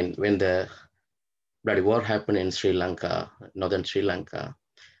 2009, when the bloody war happened in Sri Lanka, northern Sri Lanka,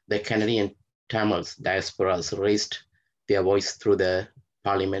 the Canadian Tamils diasporas raised their voice through the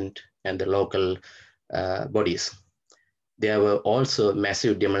parliament and the local bodies. There were also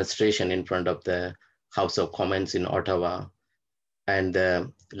massive demonstrations in front of the House of Commons in Ottawa and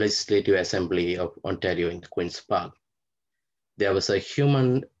the Legislative Assembly of Ontario in Queen's Park. There was a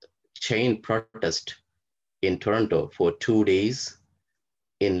human chain protest in Toronto for 2 days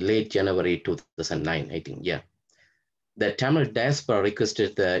in late January 2009, I think, yeah. The Tamil diaspora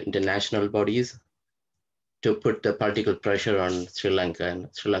requested the international bodies to put the political pressure on Sri Lanka and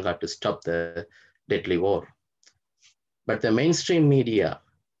Sri Lanka to stop the deadly war. But the mainstream media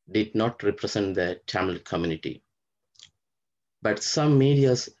did not represent the Tamil community. But some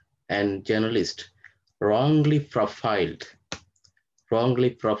medias and journalists wrongly profiled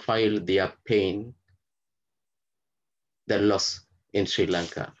their pain, the loss in Sri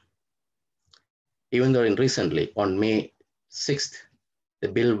Lanka. Even though recently, on May 6th, the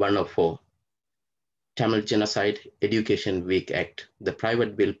Bill 104, Tamil Genocide Education Week Act, the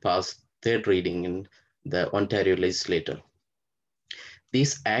private bill passed third reading in the Ontario legislature.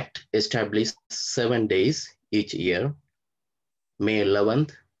 This act established 7 days each year, May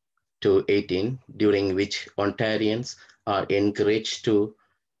 11th to 18th, during which Ontarians are encouraged to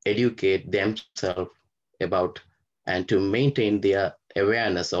educate themselves about and to maintain their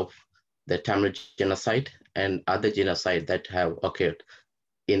awareness of the Tamil genocide and other genocide that have occurred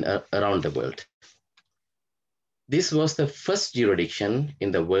around the world. This was the first jurisdiction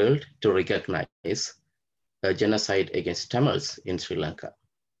in the world to recognize a genocide against Tamils in Sri Lanka.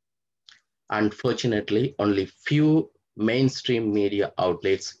 Unfortunately, only few mainstream media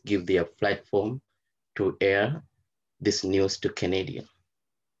outlets give their platform to air this news to Canadians.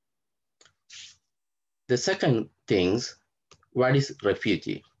 The second thing, what is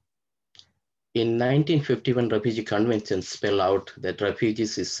refugee? In 1951, Refugee Convention spelled out that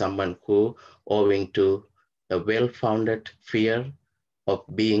refugees is someone who, owing to a well-founded fear of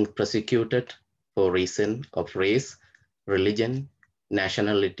being persecuted for reason of race, religion,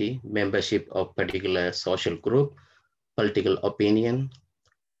 nationality, membership of particular social group, political opinion,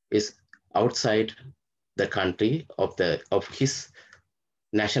 is outside the country of his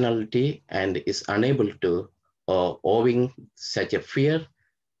nationality and is unable to, or owing such a fear,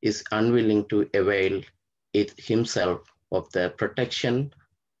 is unwilling to avail it himself of the protection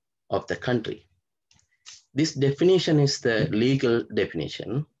of the country. This definition is the legal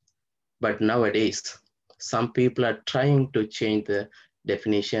definition, but nowadays, some people are trying to change the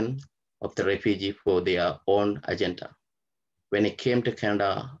definition of the refugee for their own agenda. When I came to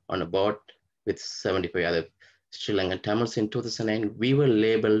Canada on a boat with 75 other Sri Lankan Tamils in 2009, we were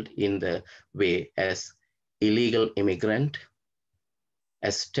labeled in the way as illegal immigrant,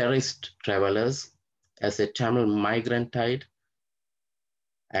 as terrorist travelers, as a Tamil migrant tide,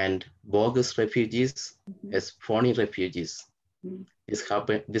 and bogus refugees, as phony refugees. This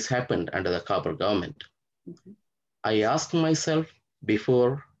happened under the Carter government. I asked myself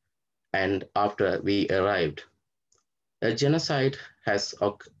before and after we arrived, a genocide has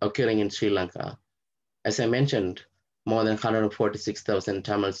occurring in Sri Lanka. As I mentioned, more than 146,000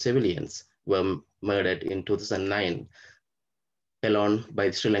 Tamil civilians were murdered in 2009 alone by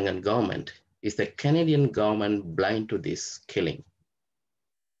the Sri Lankan government. Is the Canadian government blind to this killing?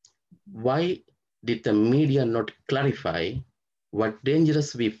 Why did the media not clarify what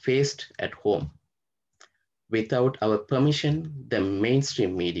dangers we faced at home? Without our permission, the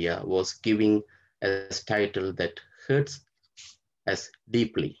mainstream media was giving a title that hurts us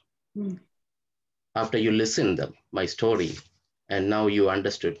deeply. After you listened to my story, and now you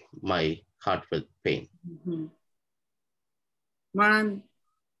understood my heartfelt pain. Maran,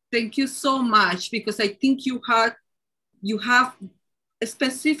 thank you so much, because I think you have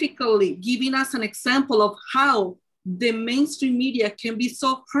specifically given us an example of how the mainstream media can be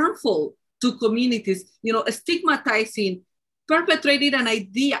so harmful to communities, stigmatizing, perpetrating an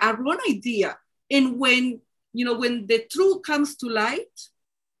idea, a wrong idea. And when the truth comes to light,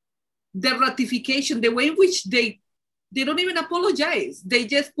 the ratification, the way in which they don't even apologize. They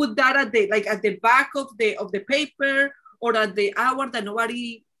just put that at the back of the paper, or at the hour that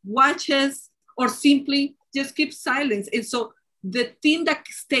nobody watches, or simply just keep silence. And so the thing that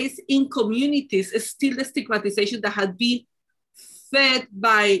stays in communities is still the stigmatization that has been fed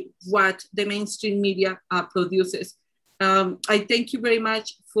by what the mainstream media produces. I thank you very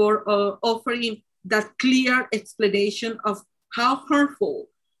much for offering that clear explanation of how harmful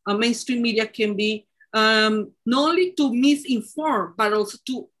mainstream media can be, not only to misinform, but also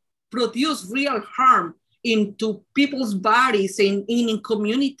to produce real harm into people's bodies and in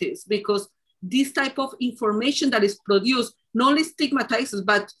communities, because this type of information that is produced not only stigmatizes,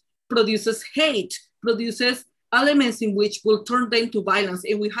 but produces hate, produces elements in which will turn them to violence.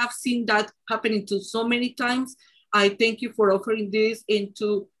 And we have seen that happening to so many times. I thank you for offering this and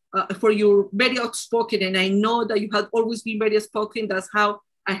for your very outspoken. And I know that you have always been very outspoken. That's how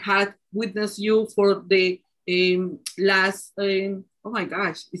I had witnessed you for the last, oh my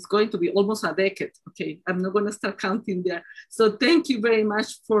gosh, it's going to be almost a decade. Okay, I'm not going to start counting there. So thank you very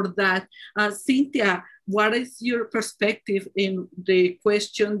much for that. Cynthia, what is your perspective in the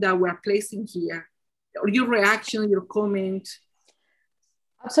question that we're placing here? Or your reaction, your comment?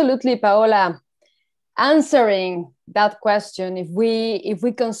 Absolutely, Paola. Answering that question, if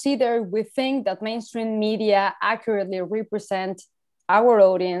we consider, we think that mainstream media accurately represent our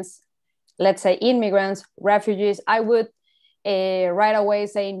audience, let's say immigrants, refugees, I would right away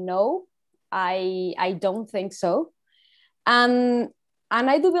say no, I don't think so. And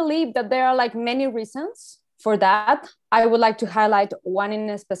I do believe that there are like many reasons for that. I would like to highlight one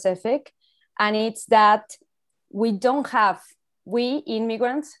in specific, and it's that we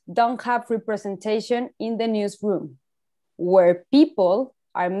immigrants don't have representation in the newsroom, where people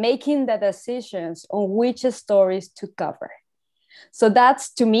are making the decisions on which stories to cover. So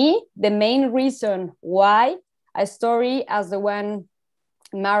that's, to me, the main reason why a story as the one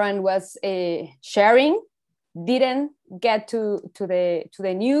Maran was sharing didn't get to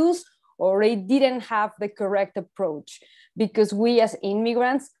the news, or it didn't have the correct approach, because we as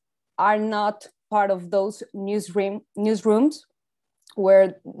immigrants are not part of those newsrooms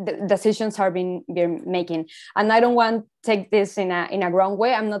where the decisions are being making. And I don't want to take this in a wrong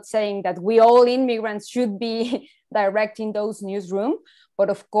way. I'm not saying that we all immigrants should be directing those newsrooms, but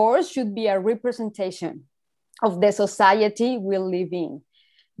of course should be a representation of the society we live in.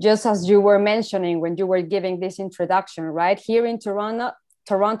 Just as you were mentioning when you were giving this introduction, right? Here in Toronto,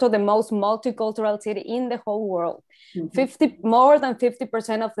 the most multicultural city in the whole world, more than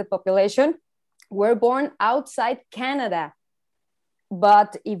 50% of the population were born outside Canada.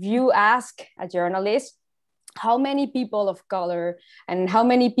 But if you ask a journalist how many people of color and how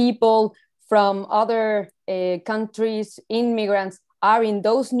many people from other countries, immigrants, are in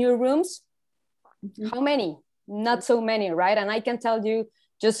those newsrooms, how many? Not so many, right? And I can tell you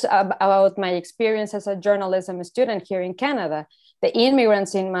just about my experience as a journalism student here in Canada. The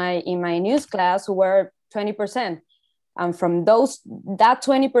immigrants in my news class were 20%. And from that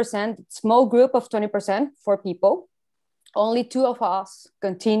 20%, small group of 20%, 4 people, only 2 of us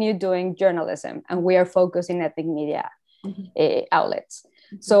continue doing journalism, and we are focused in ethnic media outlets.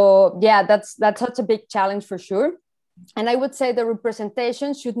 So yeah, that's such a big challenge for sure. And I would say the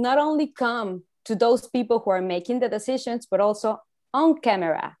representation should not only come to those people who are making the decisions, but also on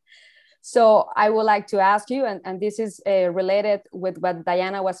camera. So I would like to ask you, and this is related with what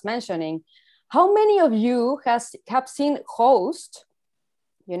Diana was mentioning, how many of you have seen hosts,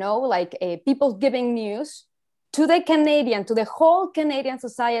 like people giving news to the whole Canadian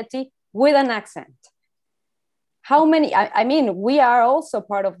society with an accent? How many? I mean, we are also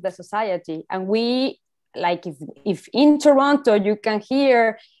part of the society, and we, like, if in Toronto you can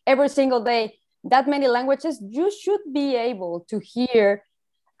hear every single day that many languages, you should be able to hear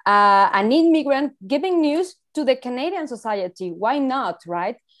an immigrant giving news to the Canadian society. Why not,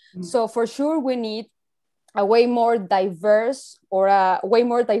 right? So for sure we need a way more diverse, or a way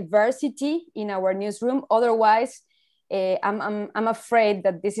more diversity in our newsroom. Otherwise, I'm afraid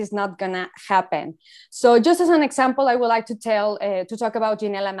that this is not gonna happen. So just as an example, I would like to talk about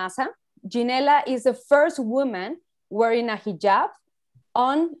Ginela Massa. Ginela is the first woman wearing a hijab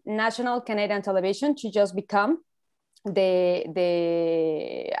on national Canadian television. She just become a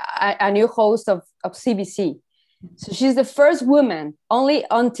new host of CBC. So she's the first woman. Only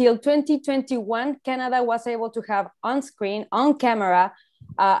until 2021, Canada was able to have on screen, on camera,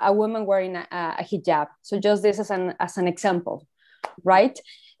 a woman wearing a hijab. So just this as an example, right?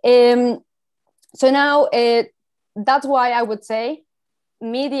 So now that's why I would say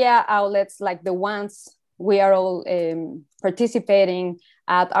media outlets like the ones we are all participating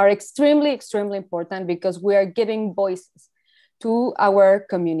at are extremely, extremely important, because we are giving voices to our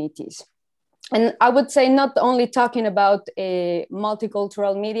communities. And I would say not only talking about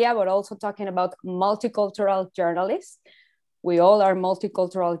multicultural media, but also talking about multicultural journalists. We all are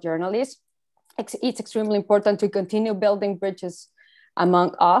multicultural journalists. It's extremely important to continue building bridges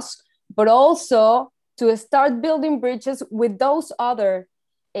among us, but also to start building bridges with those other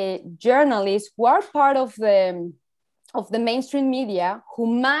journalists who are part of the mainstream media, who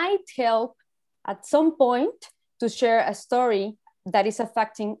might help at some point to share a story that is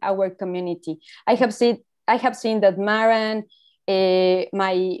affecting our community. I have seen that Maran,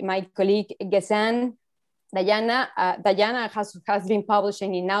 my colleague Gezan, Diana has been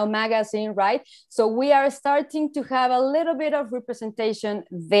publishing in Now magazine, right? So we are starting to have a little bit of representation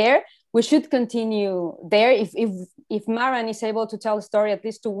there. We should continue there. If Maran is able to tell a story at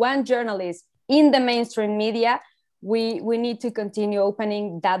least to one journalist in the mainstream media, we need to continue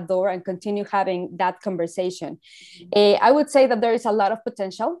opening that door and continue having that conversation. I would say that there is a lot of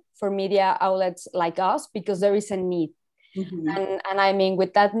potential for media outlets like us because there is a need. Mm-hmm. And I mean,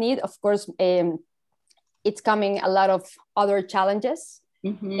 with that need, of course, it's coming a lot of other challenges,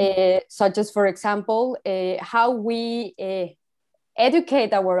 mm-hmm. Such as, for example, how we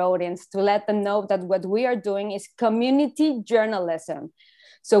educate our audience to let them know that what we are doing is community journalism.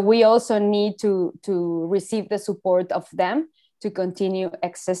 So we also need to receive the support of them to continue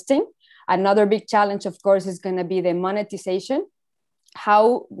existing. Another big challenge, of course, is going to be the monetization,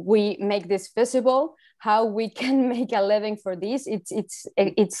 how we make this visible, how we can make a living for this.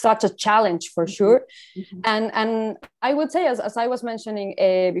 It's such a challenge for sure. Mm-hmm. And I would say, as I was mentioning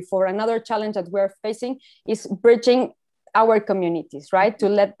before, another challenge that we're facing is bridging our communities, right? To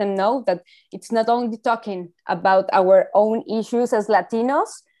let them know that it's not only talking about our own issues as Latinos,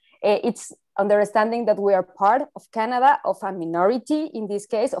 it's understanding that we are part of Canada, of a minority, in this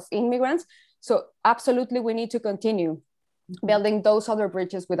case, of immigrants. So absolutely, we need to continue building those other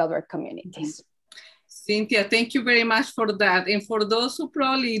bridges with other communities. Cynthia, thank you very much for that. And for those who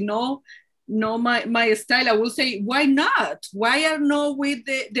probably know my style, I will say, why not? Why are not with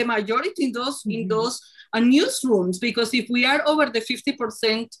the majority in those newsrooms? Because if we are over the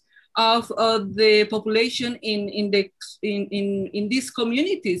 50% of the population in these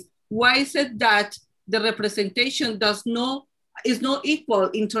communities, why is it that the representation is not equal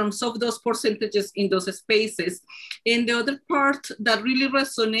in terms of those percentages in those spaces? And the other part that really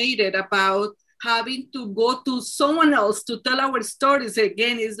resonated about having to go to someone else to tell our stories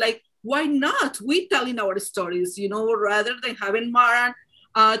again is like, why not we telling our stories, rather than having Maran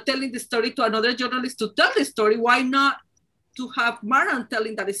telling the story to another journalist to tell the story? Why not to have Maran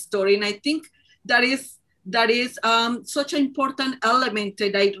telling that story? And I think that is such an important element,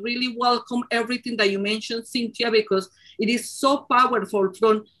 and I really welcome everything that you mentioned, Cynthia, because it is so powerful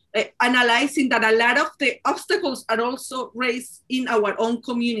from analyzing that a lot of the obstacles are also raised in our own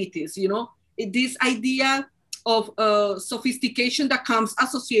communities. This idea of sophistication that comes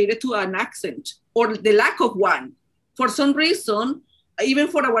associated to an accent or the lack of one. For some reason, even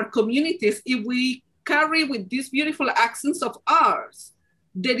for our communities, if we carry with these beautiful accents of ours,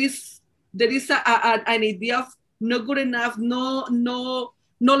 there is an idea of not good enough, no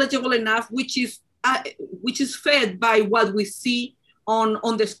knowledgeable enough, which is fed by what we see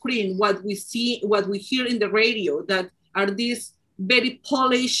on the screen, what we hear in the radio, that are these very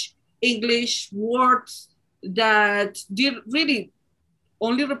polished English words that really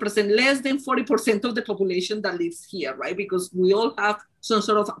only represent less than 40% of the population that lives here, right? Because we all have some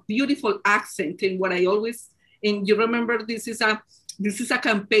sort of beautiful accent. And and you remember, this is a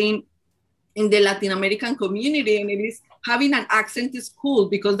campaign in the Latin American community, and it is having an accent is cool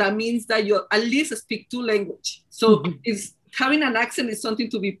because that means that you at least speak two languages. So having an accent is something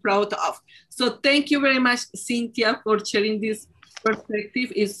to be proud of. So thank you very much, Cynthia, for sharing this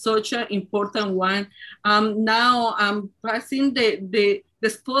perspective. Is such an important one. Now I'm passing the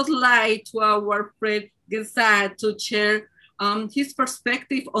spotlight to our friend Gesad to share his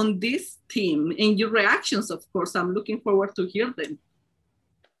perspective on this theme and your reactions. Of course, I'm looking forward to hear them.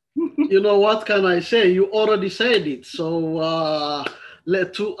 What can I say? You already said it. So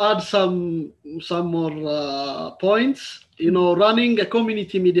to add some more points, running a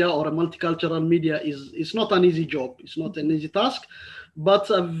community media or a multicultural media is not an easy job. It's not an easy task, but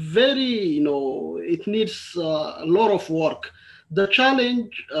a very, it needs a lot of work. The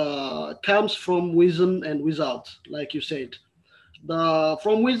challenge comes from within and without, like you said.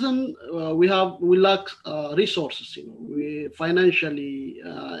 From within, we lack resources. We financially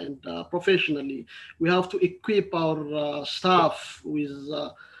and professionally, we have to equip our staff with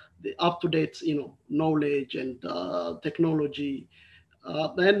the up-to-date, knowledge and technology.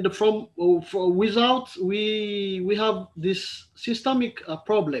 And from without, we have this systemic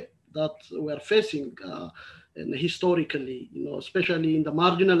problem that we're facing. And historically, especially in the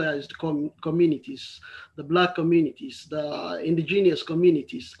marginalized communities, the Black communities, the indigenous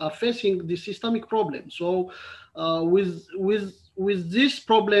communities are facing this systemic problem. So with this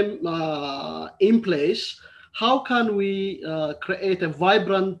problem in place, how can we create a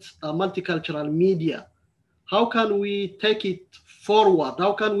vibrant multicultural media? How can we take it forward?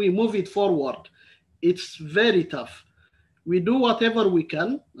 How can we move it forward? It's very tough. We do whatever we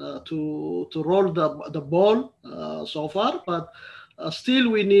can to roll the ball so far, but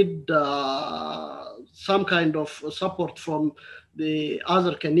still we need some kind of support from the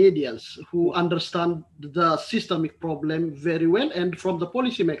other Canadians who understand the systemic problem very well, and from the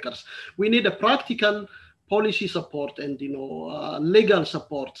policymakers. We need a practical policy support and legal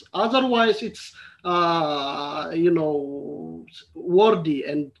support. Otherwise, it's wordy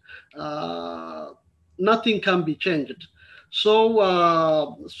and nothing can be changed.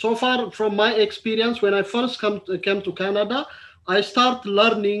 So so far from my experience, when I first came to Canada, I start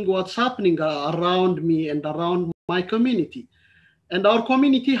learning what's happening around me and around my community. And our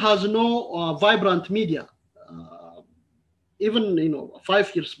community has no vibrant media. Even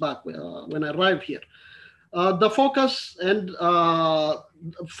 5 years back when I arrived here, the focus and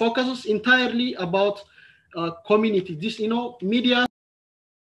focuses entirely about community. This media.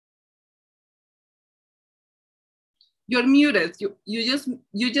 You're muted. You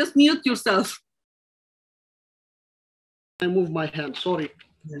just mute yourself. I move my hand. Sorry.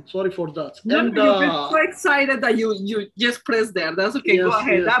 Sorry for that. No, and you're so excited that you just pressed there. That's okay. Yes, go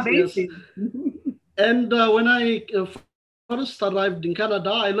ahead. yes, Amazing. Yes. And when I first arrived in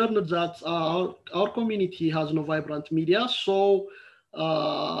Canada, I learned that our community has no vibrant media. So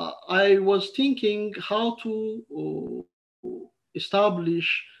I was thinking how to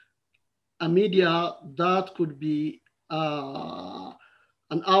establish a media that could be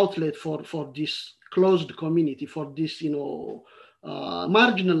an outlet for this closed community, for this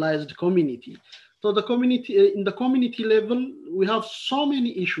marginalized community. So the community, in the community level, we have so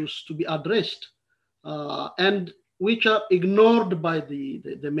many issues to be addressed, and which are ignored by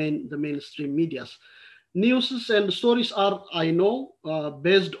the mainstream medias. News and stories are, I know,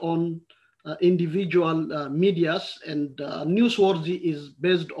 based on individual medias, and newsworthy is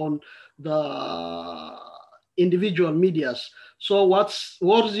based on the individual medias. So what's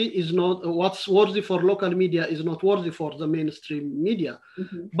worthy for local media is not worthy for the mainstream media.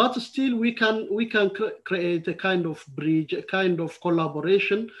 Mm-hmm. But still we can create a kind of bridge, a kind of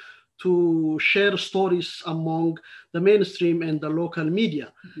collaboration to share stories among the mainstream and the local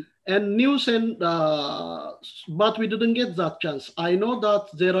media. Mm-hmm. And news and but we didn't get that chance. I know that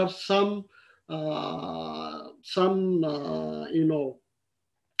there are some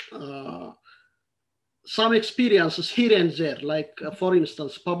some experiences here and there, like for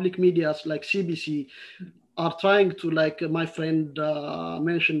instance, public medias like CBC are trying to, like my friend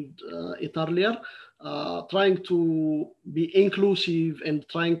mentioned it earlier, trying to be inclusive and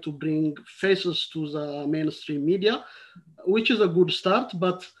trying to bring faces to the mainstream media, which is a good start,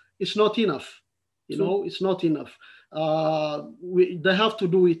 but it's not enough. It's not enough. They have to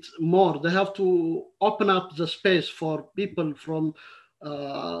do it more. They have to open up the space for people from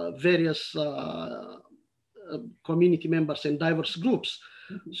various community members and diverse groups.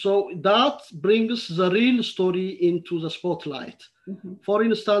 Mm-hmm. So that brings the real story into the spotlight. Mm-hmm. For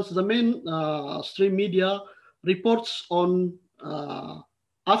instance, the mainstream media reports on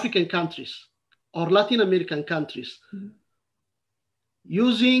African countries or Latin American countries, mm-hmm.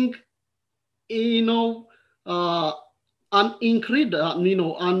 using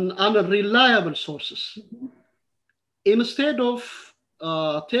unreliable sources. Mm-hmm. Instead of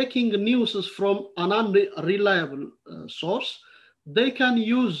taking news from an unreliable source, they can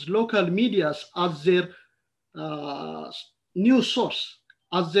use local media as their news source,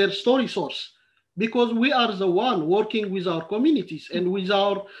 as their story source, because we are the one working with our communities and with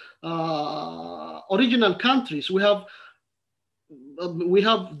our original countries. We have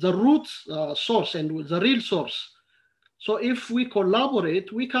the root source and the real source. So if we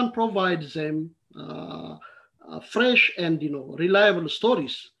collaborate, we can provide them fresh and reliable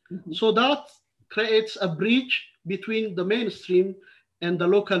stories. Mm-hmm. So that creates a bridge between the mainstream and the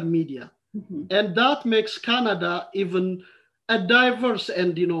local media. Mm-hmm. And that makes Canada even a diverse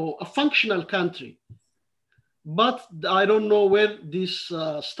and a functional country. But I don't know where this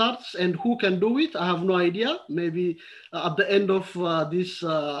starts and who can do it. I have no idea. Maybe at the end of this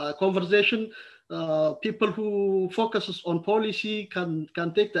conversation, people who focuses on policy can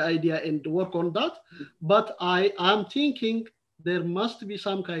take the idea and work on that. But I am thinking there must be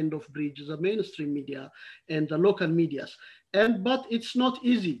some kind of bridge, the mainstream media and the local medias. But it's not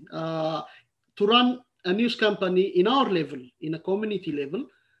easy to run a news company in our level, in a community level.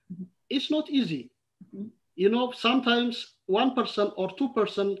 It's not easy. Sometimes one person or two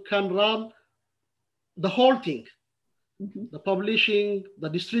person can run the whole thing, mm-hmm. the publishing, the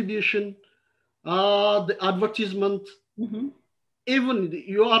distribution, the advertisement. Mm-hmm. Even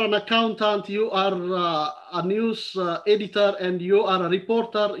you are an accountant, you are a news editor, and you are a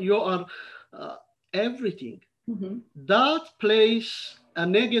reporter, you are everything. Mm-hmm. That plays a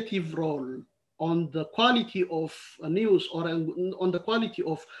negative role on the quality of a news or on the quality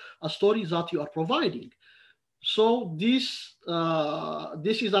of a story that you are providing. So this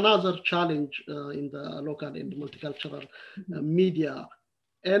is another challenge in the local and multicultural media.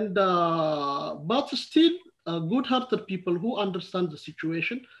 And but still, good-hearted people who understand the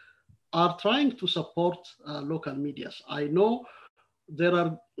situation are trying to support local medias. I know there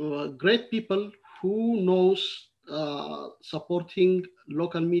are great people who knows supporting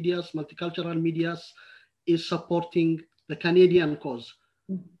local medias, multicultural medias, is supporting the Canadian cause,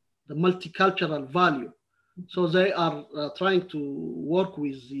 the multicultural value. So they are trying to work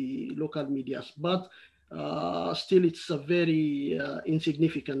with the local medias, but still it's a very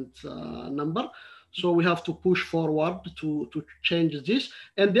insignificant number. So we have to push forward to change this.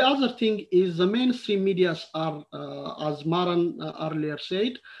 And the other thing is the mainstream medias are, as Maran earlier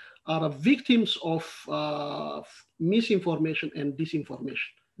said, are victims of misinformation and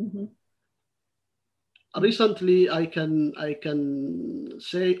disinformation. Recently, I can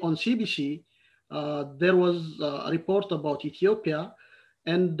say on CBC, there was a report about Ethiopia,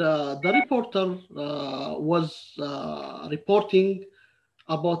 and the reporter was reporting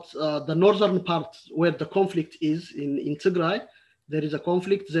about the northern part where the conflict is in Tigray. There is a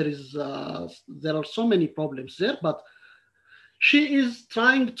conflict. There are so many problems there, but she is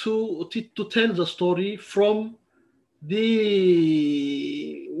trying to tell the story from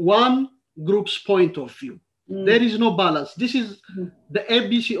the one group's point of view. There is no balance. This is the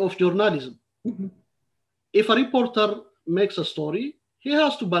ABC of journalism. If a reporter makes a story, he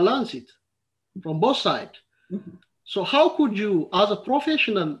has to balance it from both sides. So how could you, as a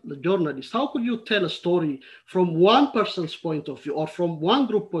professional journalist, how could you tell a story from one person's point of view or from one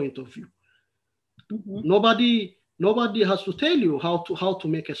group point of view? Nobody has to tell you how to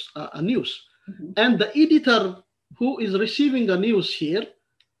make a news. And the editor who is receiving a news here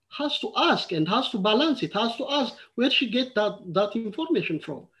has to ask and has to balance it, has to ask where she get that information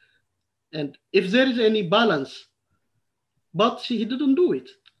from. And if there is any balance, but he didn't do it.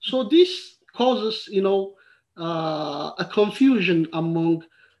 So this causes, a confusion among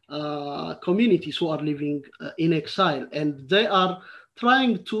communities who are living in exile, and they are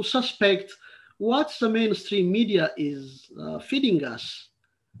trying to suspect what the mainstream media is feeding us.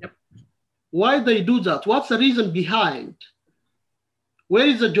 Why they do that? What's the reason behind? Where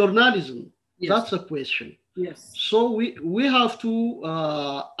is the journalism? That's a question. So we have to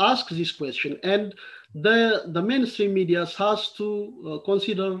ask this question, and the mainstream media has to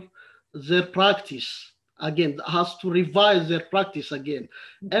consider their practice again, has to revise their practice again,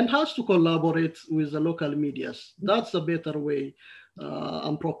 and has to collaborate with the local medias. That's a better way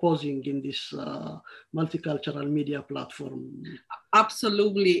I'm proposing in this multicultural media platform.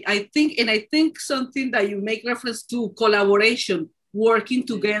 Absolutely. I think something that you make reference to, collaboration, working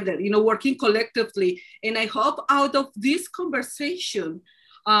together, working collectively. And I hope out of this conversation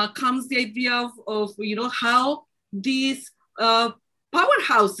comes the idea of how these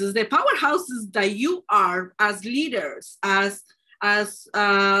powerhouses, the powerhouses that you are as leaders, as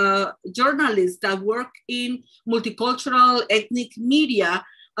journalists that work in multicultural ethnic media,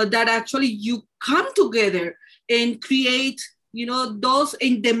 that actually you come together and create, those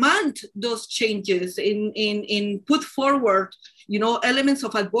and demand those changes in put forward, elements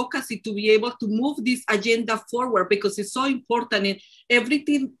of advocacy to be able to move this agenda forward, because it's so important in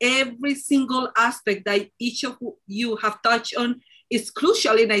every single aspect that each of you have touched on is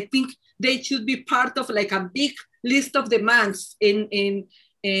crucial. And I think they should be part of like a big list of demands in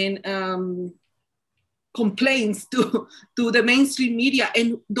complaints to the mainstream media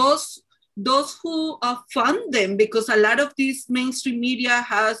and those who fund them, because a lot of this mainstream media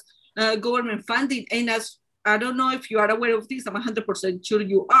has government funding. And as I don't know if you are aware of this, I'm 100% sure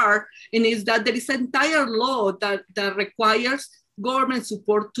you are, and is that there is an entire law that requires government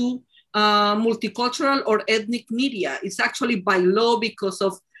support to multicultural or ethnic media. It's actually by law because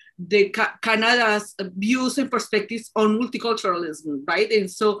of the Canada's views and perspectives on multiculturalism, right?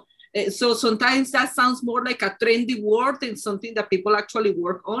 And so sometimes that sounds more like a trendy word than something that people actually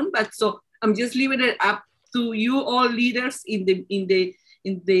work on. But so I'm just leaving it up to you all leaders in the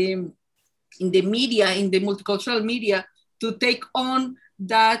media, in the multicultural media, to take on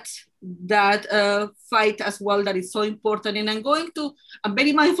that fight as well, that is so important. And I'm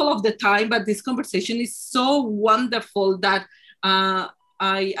very mindful of the time, but this conversation is so wonderful that I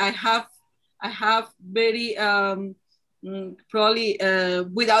have very probably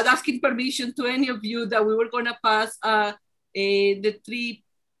without asking permission to any of you, that we were going to pass the 3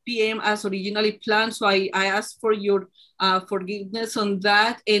 p.m. as originally planned, so I ask for your forgiveness on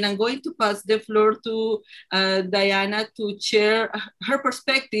that. And I'm going to pass the floor to Diana to share her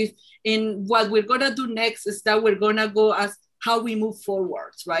perspective. And what we're gonna do next is that we're gonna go as how we move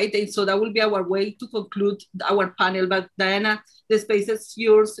forward, right? And so that will be our way to conclude our panel. But Diana, the space is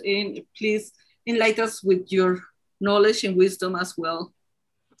yours, and please enlighten us with your knowledge and wisdom as well.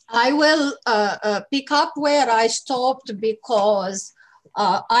 I will pick up where I stopped because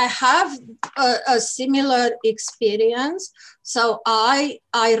I have a similar experience. So I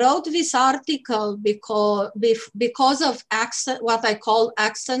wrote this article because of accent, what I call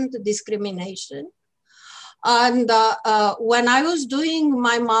accent discrimination. And when I was doing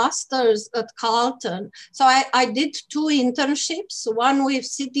my master's at Carleton, so I did 2 internships, one with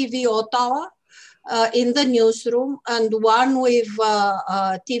CTV Ottawa in the newsroom and one with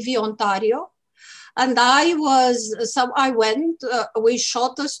TV Ontario. And I went, we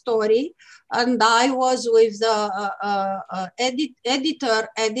shot a story, and I was with the editor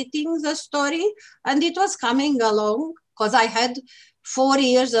editing the story, and it was coming along because I had 4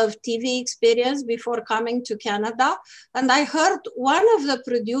 years of TV experience before coming to Canada. And I heard one of the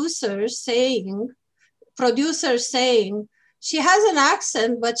producers saying, she has an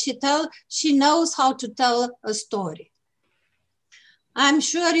accent, but she knows how to tell a story. I'm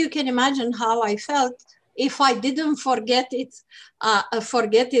sure you can imagine how I felt if I didn't forget it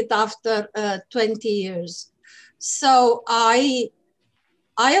after 20 years. So I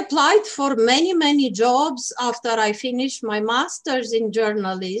applied for many, many jobs after I finished my master's in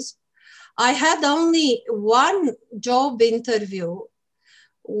journalism. I had only 1 job interview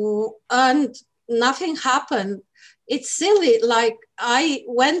and nothing happened. It's silly, like I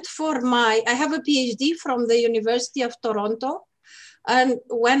have a PhD from the University of Toronto. And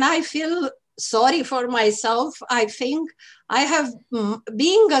when I feel sorry for myself, I think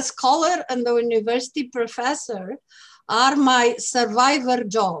being a scholar and a university professor are my survivor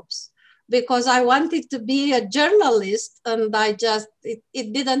jobs, because I wanted to be a journalist and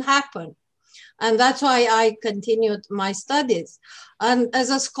it didn't happen. And that's why I continued my studies. And as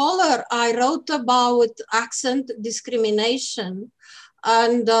a scholar, I wrote about accent discrimination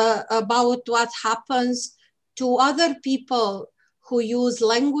and about what happens to other people who use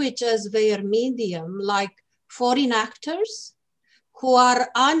language as their medium, like foreign actors who are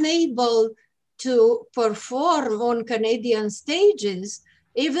unable to perform on Canadian stages,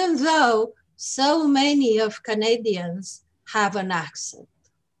 even though so many of Canadians have an accent.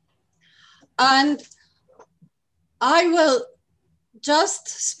 And I will just,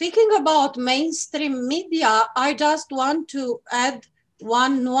 speaking about mainstream media, I just want to add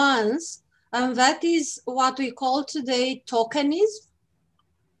one nuance, and that is what we call today tokenism.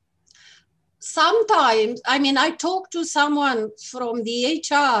 Sometimes, I talked to someone from the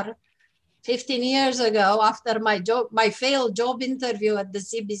HR 15 years ago after my failed job interview at the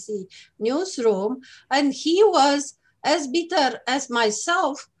CBC newsroom, and he was as bitter as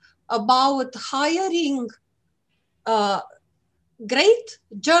myself about hiring great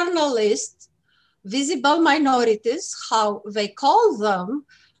journalists, visible minorities, how they call them,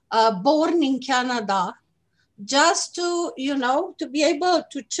 born in Canada, just to, to be able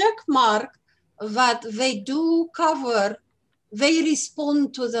to check mark that they do cover, they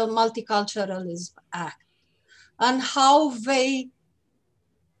respond to the Multiculturalism Act, and how they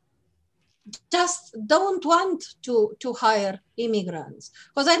just don't want to hire immigrants.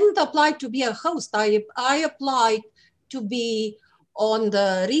 Because I didn't apply to be a host. I applied to be on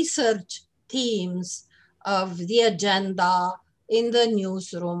the research teams of the agenda, in the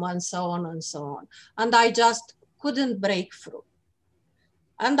newsroom, and so on and so on. And I just couldn't break through.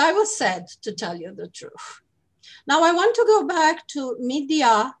 And I was sad, to tell you the truth. Now I want to go back to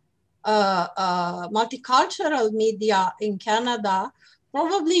media, multicultural media in Canada.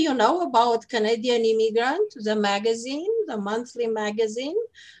 Probably you know about Canadian Immigrant, the magazine, the monthly magazine,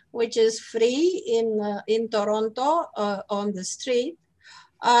 which is free in Toronto on the street.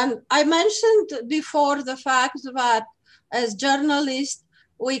 And I mentioned before the fact that as journalists,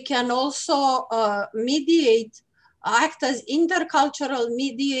 we can also act as intercultural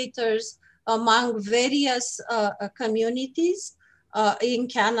mediators among various communities in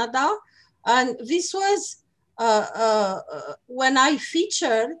Canada. And this was when I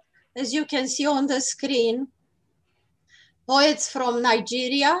featured, as you can see on the screen, poets from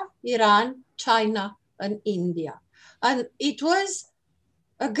Nigeria, Iran, China, and India. And it was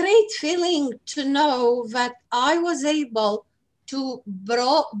a great feeling to know that I was able to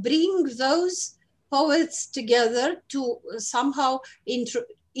bring those poets together, to somehow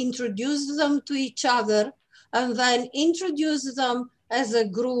introduce them to each other, and then introduce them as a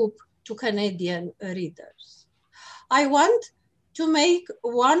group to Canadian readers. I want to make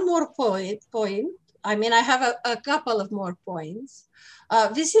one more point. I mean, I have a couple of more points.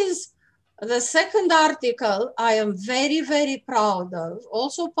 This is the second article I am very, very proud of,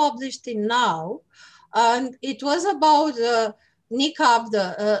 also published in Now, and it was about the niqab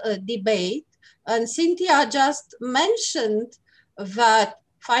debate. And Cynthia just mentioned that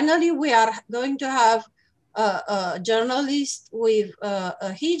finally we are going to have a journalist with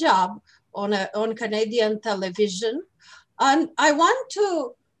a hijab on Canadian television. And I want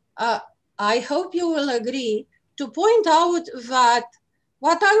to, I hope you will agree, to point out that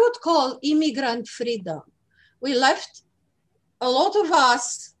what I would call immigrant freedom. We left, a lot of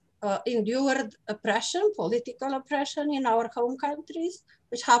us endured oppression, political oppression in our home countries,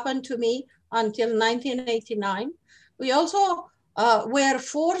 which happened to me until 1989. We also were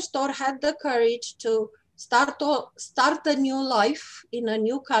forced or had the courage to start a new life in a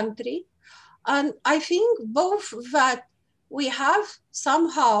new country. And I think both that we have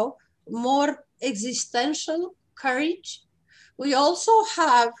somehow more existential courage. We also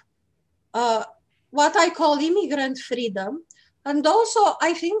have what I call immigrant freedom. And also,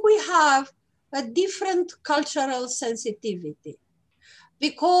 I think we have a different cultural sensitivity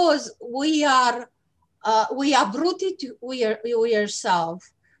because we are rooted we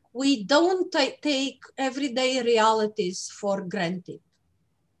ourselves. We don't take everyday realities for granted.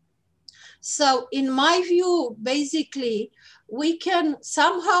 So in my view, basically, we can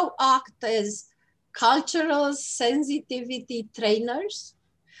somehow act as cultural sensitivity trainers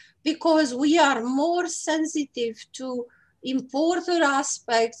because we are more sensitive to important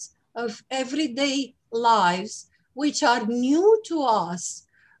aspects of everyday lives, which are new to us,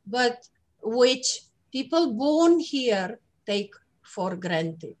 but which people born here take for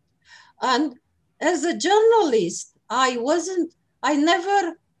granted. And as a journalist, I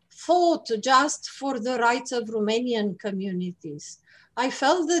never fought just for the rights of Romanian communities. I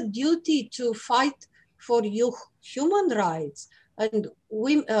felt the duty to fight for human rights and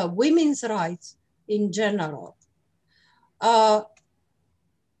women's rights in general. I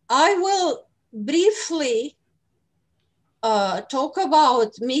will briefly talk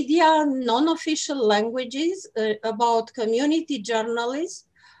about media, non-official languages, about community journalists.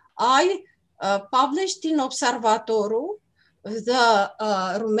 I published in Observatorul, the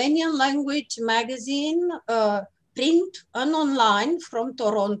Romanian language magazine, print and online from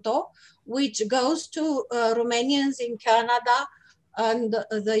Toronto, which goes to Romanians in Canada and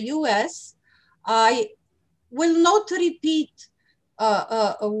the US. I will not repeat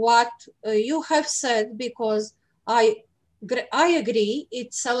what you have said because I agree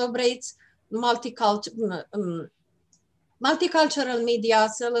it celebrates multicultural media,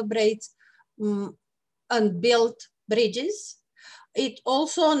 celebrates and built bridges. It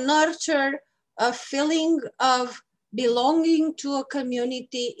also nurtured a feeling of belonging to a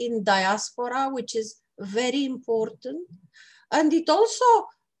community in diaspora, which is very important. And it also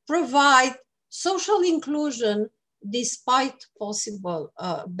provides social inclusion despite possible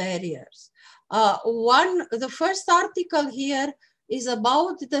barriers. The first article here is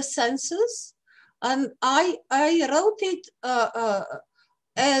about the census, and I wrote it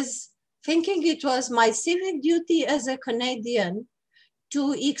as thinking it was my civic duty as a Canadian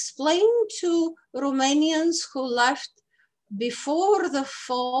to explain to Romanians who left before the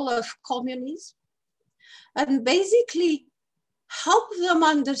fall of communism and basically help them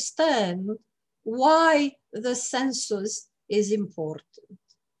understand why the census is important.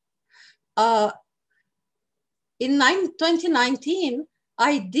 In 2019,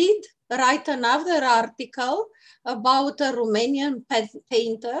 I did write another article about a Romanian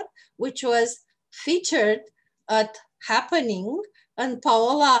painter, which was featured at Happening, and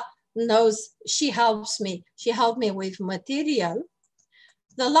Paola knows she helped me with material.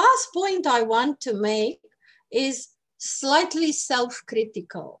 The last point I want to make is slightly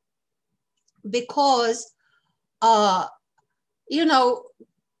self-critical because, you know,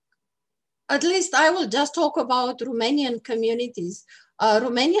 at least I will just talk about Romanian communities.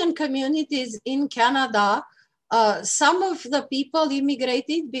 Romanian communities in Canada, some of the people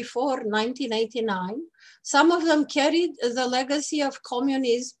immigrated before 1989. Some of them carried the legacy of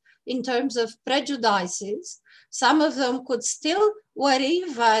communism in terms of prejudices. Some of them could still worry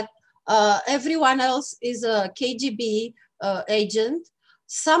that everyone else is a KGB agent.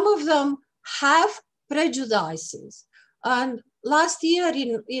 Some of them have prejudices. And last year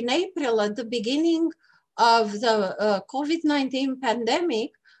in April, at the beginning of the COVID-19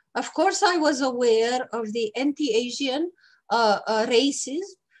 pandemic, of course, I was aware of the anti-Asian racism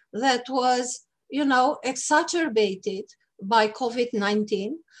that was, you know, exacerbated by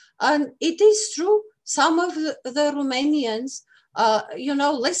COVID-19. And it is true, some of the Romanians,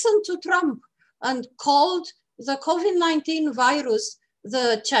 listened to Trump and called the COVID-19 virus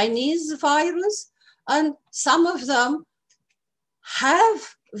the Chinese virus. And some of them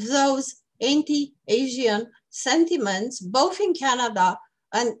have those anti-Asian sentiments, both in Canada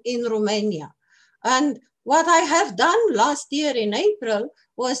and in Romania. And what I have done last year in April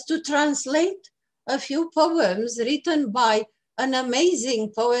was to translate a few poems written by an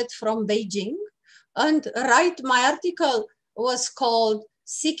amazing poet from Beijing. And my article was called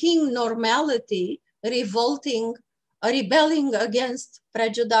Seeking Normality, Rebelling Against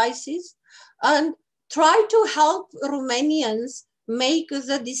Prejudices, and try to help Romanians make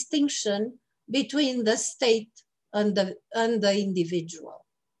the distinction between the state and the individual.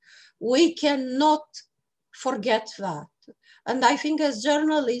 We cannot forget that. And I think as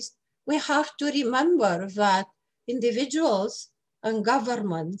journalists, we have to remember that individuals and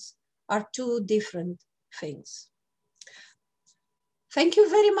governments are two different things. Thank you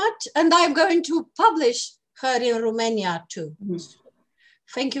very much. And I'm going to publish her in Romania too.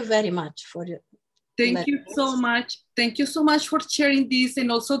 Thank you very much for your Thank you so much. Thank you so much for sharing this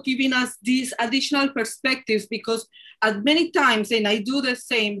and also giving us these additional perspectives, because at many times, and I do the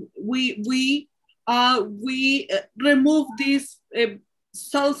same, we remove this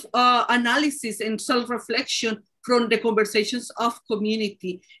self-analysis and self-reflection from the conversations of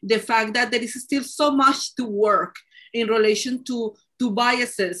community. The fact that there is still so much to work in relation to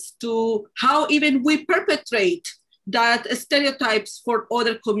biases, to how even we perpetrate that stereotypes for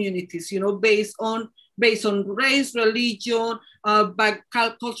other communities, based on race, religion,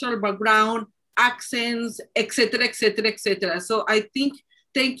 cultural background, accents, etc., etc., etc. So I think,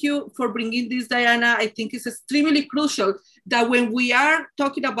 thank you for bringing this, Diana. I think it's extremely crucial that when we are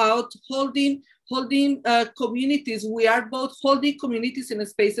talking about holding communities, we are both holding communities in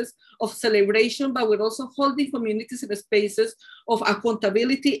spaces of celebration, but we're also holding communities in spaces of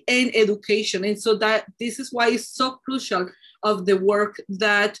accountability and education. And so that this is why it's so crucial of the work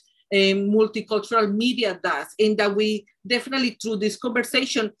that multicultural media does, and that we definitely through this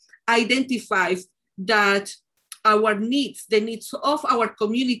conversation identify that our needs, the needs of our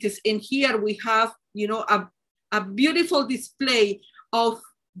communities. And here we have, a beautiful display of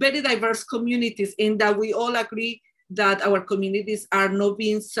very diverse communities, in that we all agree that our communities are not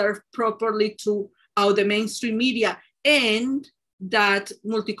being served properly throughout the mainstream media, and that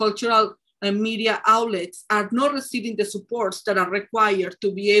multicultural media outlets are not receiving the supports that are required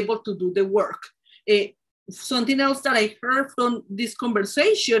to be able to do the work. Something else that I heard from this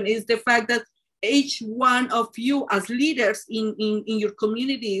conversation is the fact that each one of you as leaders in your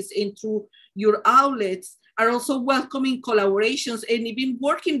communities and through your outlets are also welcoming collaborations and even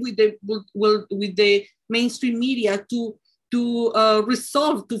working with the mainstream media to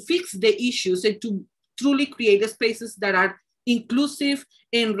resolve, to fix the issues, and to truly create spaces that are inclusive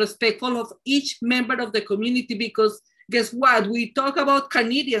and respectful of each member of the community. Because guess what? We talk about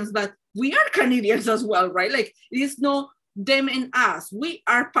Canadians, but we are Canadians as well, right? Like, it is no them and us. We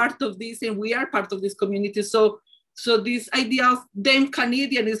are part of this, and we are part of this community. So this idea of them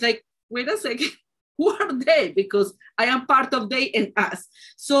Canadian is like, wait a second, who are they? Because I am part of they and us.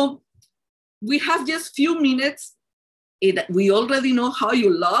 So we have just few minutes. We already know how you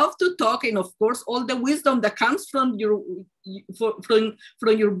love to talk, and of course, all the wisdom that comes from your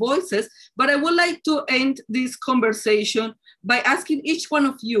voices. But I would like to end this conversation by asking each one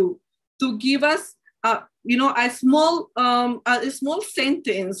of you to give us, a small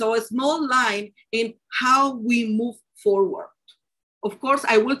sentence or a small line in how we move forward. Of course,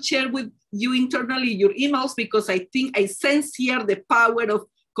 I will share with you internally your emails, because I think I sense here the power of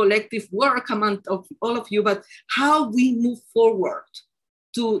collective work among all of you, but how we move forward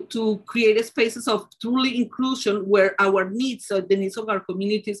to create spaces of truly inclusion where our needs, the needs of our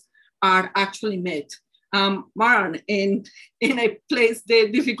communities, are actually met. Maran, and I place the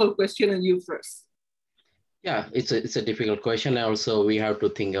difficult question on you first. Yeah, it's a difficult question. Also, we have to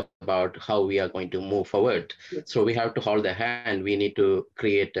think about how we are going to move forward. Yes. So we have to hold the hand. We need to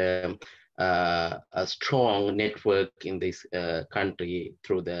create a strong network in this country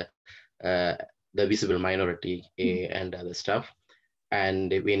through the visible minority and other stuff.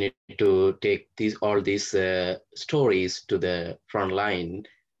 And we need to take all these stories to the front line,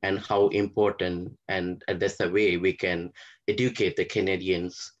 and how important, and that's the way we can educate the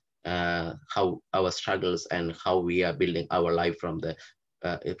Canadians how our struggles and how we are building our life from the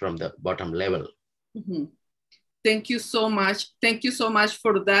bottom level. Mm-hmm. Thank you so much. Thank you so much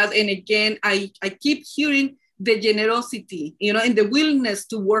for that. And again, I keep hearing the generosity, and the willingness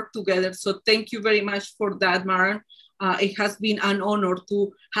to work together. So thank you very much for that, Maran. It has been an honor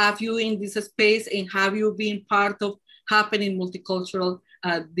to have you in this space and have you been part of Happening Multicultural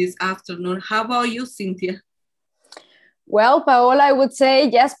this afternoon. How about you, Cynthia? Well, Paola, I would say,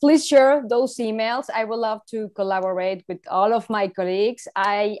 yes, please share those emails. I would love to collaborate with all of my colleagues.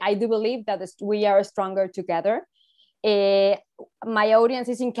 I do believe that we are stronger together. My audience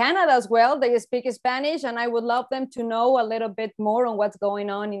is in Canada as well. They speak Spanish, and I would love them to know a little bit more on what's going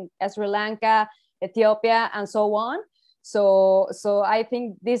on in Sri Lanka, Ethiopia, and so on. So I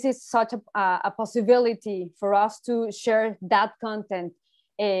think this is such a possibility for us to share that content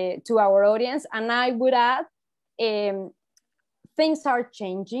to our audience. And I would add, things are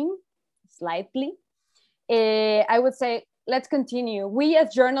changing slightly. I would say, let's continue. We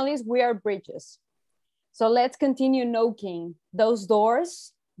as journalists, we are bridges. So let's continue knocking those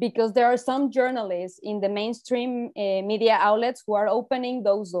doors, because there are some journalists in the mainstream media outlets who are opening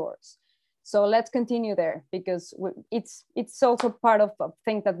those doors. So let's continue there, because it's also part of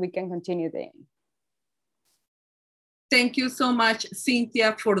things that we can continue doing. Thank you so much,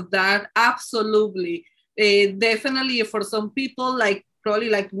 Cynthia, for that. Absolutely. Definitely for some people, probably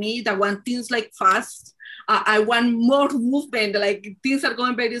like me, that want things like fast. I want more movement, like things are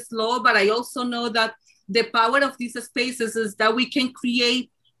going very slow, but I also know that the power of these spaces is that we can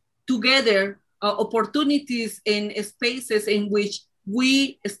create together opportunities and spaces in which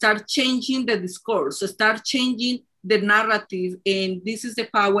we start changing the discourse, start changing the narrative. And this is the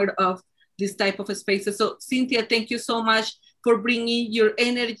power of this type of spaces. So Cynthia, thank you so much for bringing your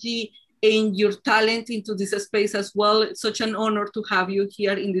energy and your talent into this space as well. It's such an honor to have you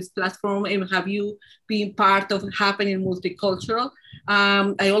here in this platform and have you being part of Happening Multicultural.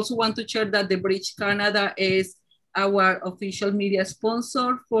 I also want to share that the Bridge Canada is our official media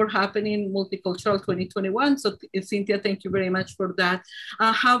sponsor for Happening Multicultural 2021. So Cynthia, thank you very much for that.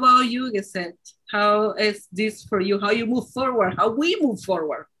 How about you, Gesett? How is this for you? How you move forward? How we move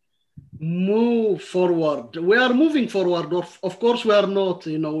forward? Move forward. We are moving forward. Of course, we are not,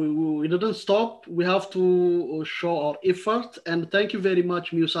 we didn't stop. We have to show our effort. And thank you very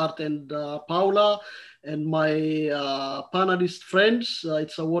much, Musart and Paula and my panelist friends.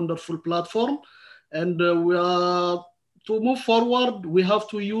 It's a wonderful platform. And we are, to move forward, we have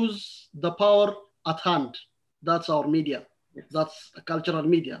to use the power at hand. That's our media. That's cultural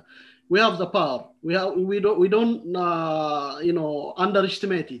media. We have the power. We don't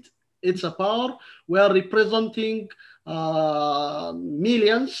underestimate it. It's a power. We are representing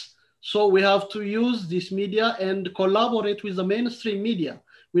millions. So we have to use this media and collaborate with the mainstream media.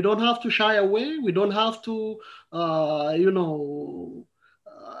 We don't have to shy away. We don't have to,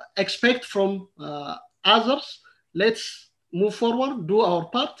 expect from others. Let's move forward, do our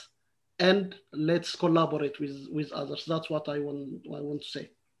part, and let's collaborate with others. That's what I want to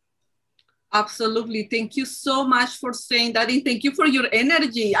say. Absolutely. Thank you so much for saying that. And thank you for your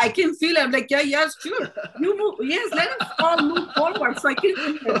energy. I can feel it. I'm like, yeah, yes, sure. You move. Yes, let us all move forward. So I can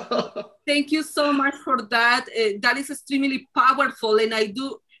feel it. Thank you so much for that. That is extremely powerful. And I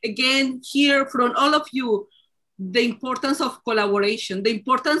do, again, hear from all of you the importance of collaboration, the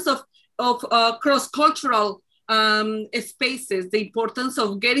importance of cross-cultural spaces, the importance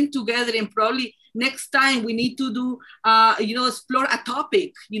of getting together, and probably next time we need to do, explore a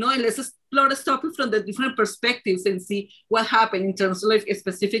topic, and let's explore this topic from the different perspectives and see what happened in terms of like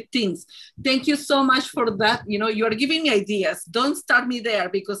specific things. Thank you so much for that. You are giving me ideas. Don't start me there,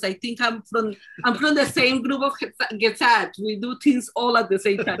 because I think I'm from the same group of Gesett. We do things all at the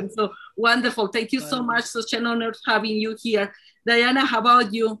same time. So wonderful. Thank you so much. Such an honor having you here. Diana, how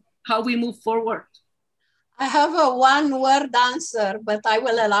about you? How we move forward? I have a one-word answer, but I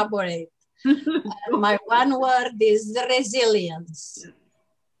will elaborate. My one word is resilience.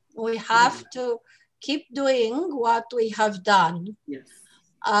 We have to keep doing what we have done. Yes.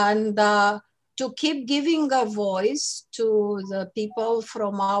 And to keep giving a voice to the people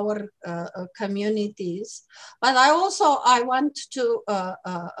from our communities. But I want to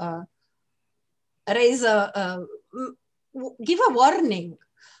give a warning.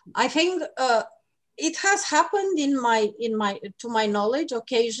 I think it has happened to my knowledge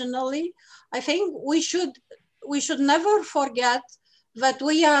occasionally. I think we should never forget that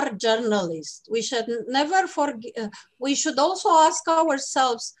we are journalists. We should never forget. We should also ask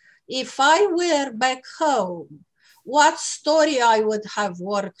ourselves, if I were back home, what story I would have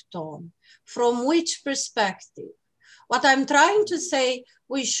worked on, from which perspective. What I'm trying to say,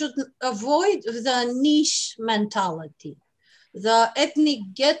 we should avoid the niche mentality, the ethnic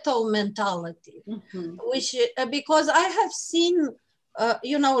ghetto mentality, which because I have seen,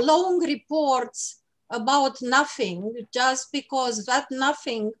 long reports about nothing just because that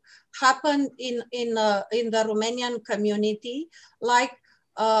nothing happened in the Romanian community, like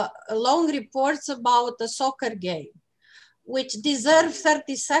long reports about a soccer game, which deserve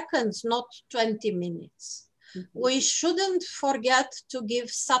 30 seconds, not 20 minutes. Mm-hmm. We shouldn't forget to give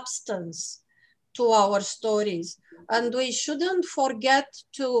substance to our stories, and we shouldn't forget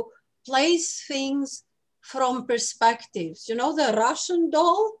to place things from perspectives. You know, the Russian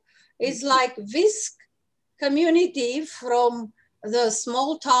doll is like this community from the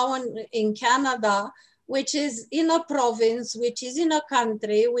small town in Canada, which is in a province, which is in a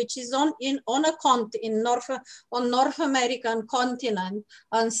country, which is on North American continent,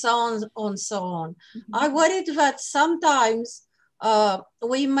 and so on and so on. Mm-hmm. I worried that sometimes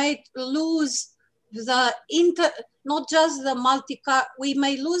we might lose the not just the we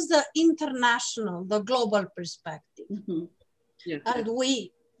may lose the international, the global perspective. Mm-hmm. Yeah. And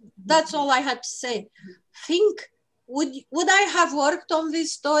that's all I had to say. Think, would I have worked on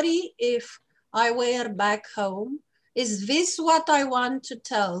this story if I were back home? Is this what I want to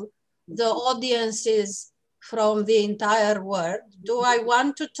tell the audiences from the entire world? Do I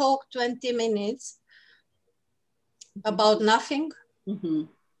want to talk 20 minutes about nothing? Mm-hmm.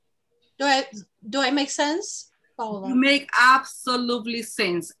 Do I make sense, Paula? You make absolutely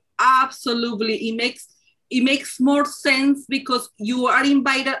sense. Absolutely. It makes more sense because you are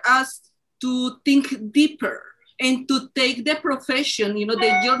invited us to think deeper and to take the profession,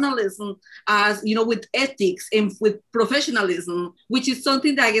 the journalism as, with ethics and with professionalism, which is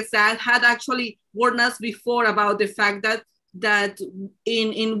something that I guess I had actually warned us before about the fact that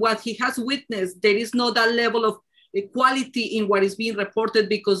in what he has witnessed, there is not that level of equality in what is being reported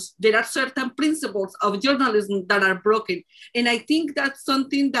because there are certain principles of journalism that are broken. And I think that's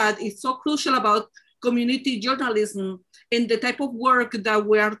something that is so crucial about community journalism and the type of work that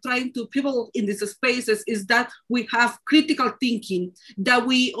we are trying to people in these spaces is that we have critical thinking, that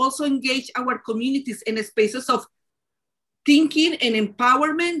we also engage our communities in spaces of thinking and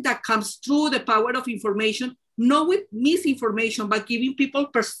empowerment that comes through the power of information, not with misinformation, but giving people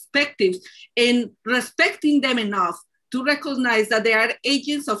perspectives and respecting them enough to recognize that they are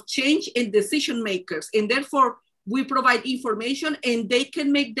agents of change and decision makers. And therefore, we provide information and they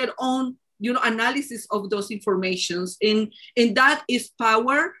can make their own analysis of those informations. And that is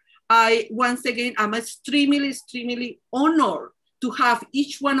power. Once again, I'm extremely, extremely honored to have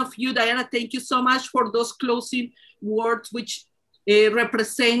each one of you. Diana, thank you so much for those closing words, which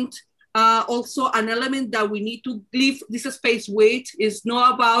represent also an element that we need to leave this space with. Is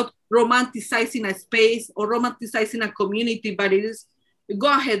not about romanticizing a space or romanticizing a community, but it is. Go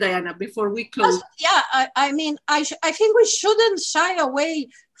ahead, Diana, before we close. Yeah, I mean, I think we shouldn't shy away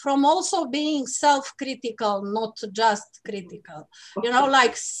from also being self-critical, not just critical. Okay.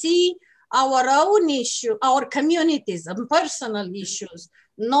 Like see our own issue, our communities and personal issues,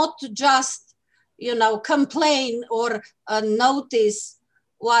 not just, complain or notice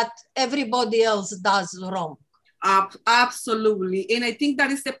what everybody else does wrong. Absolutely. And I think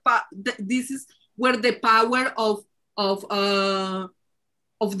that is this is where the power of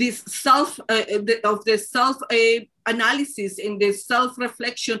this self analysis and the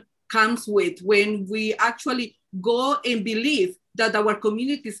self-reflection comes with when we actually go and believe that our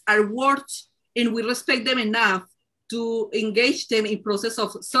communities are worth and we respect them enough to engage them in process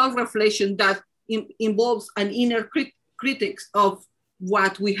of self-reflection that involves an inner critics of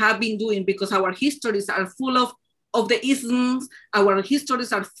what we have been doing, because our histories are full of the isms, our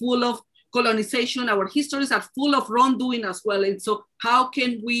histories are full of colonization, our histories are full of wrongdoing as well. And so how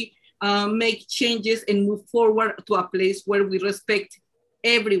can we make changes and move forward to a place where we respect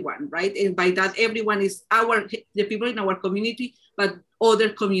everyone, right? And by that, everyone is the people in our community, but other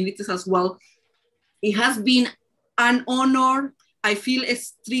communities as well. It has been an honor. I feel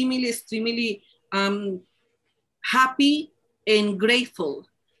extremely, extremely happy and grateful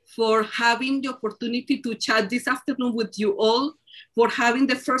for having the opportunity to chat this afternoon with you all, for having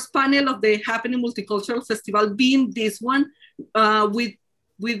the first panel of the Happening Multicultural Festival being this one with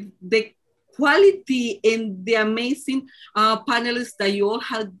the quality and the amazing panelists that you all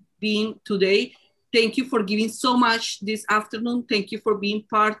have been today. Thank you for giving so much this afternoon. Thank you for being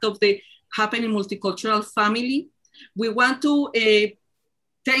part of the Happening Multicultural family. We want to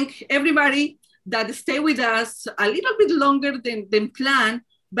thank everybody that stayed with us a little bit longer than planned,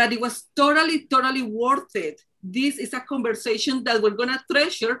 but it was totally, totally worth it. This is a conversation that we're gonna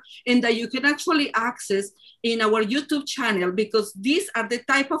treasure and that you can actually access in our YouTube channel, because these are the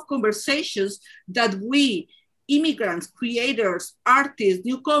type of conversations that we, immigrants, creators, artists,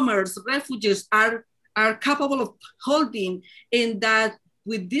 newcomers, refugees are capable of holding, and that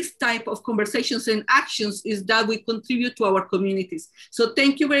with this type of conversations and actions is that we contribute to our communities. So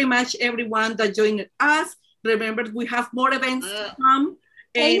thank you very much, everyone that joined us. Remember, we have more events to come.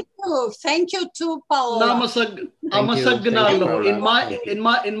 Thank you too, Paola. Amasagnalo.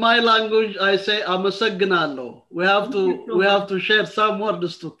 In my language, I say amasagnalo. We have to share some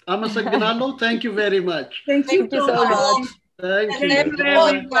words to amasagnalo. Thank you very much. Thank you so much. Thank you,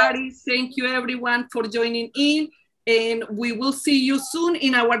 everybody. Thank you, everyone, for joining in. And we will see you soon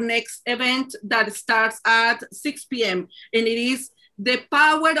in our next event that starts at 6 p.m. And it is the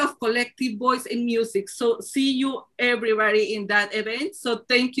power of collective voice in music. So see you, everybody, in that event. So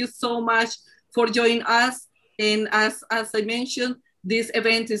thank you so much for joining us. And as I mentioned, this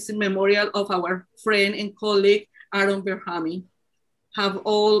event is a memorial of our friend and colleague, Aaron Berhami. Have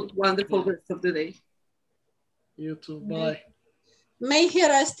all wonderful rest of the day. You too. Bye. May he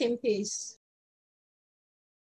rest in peace.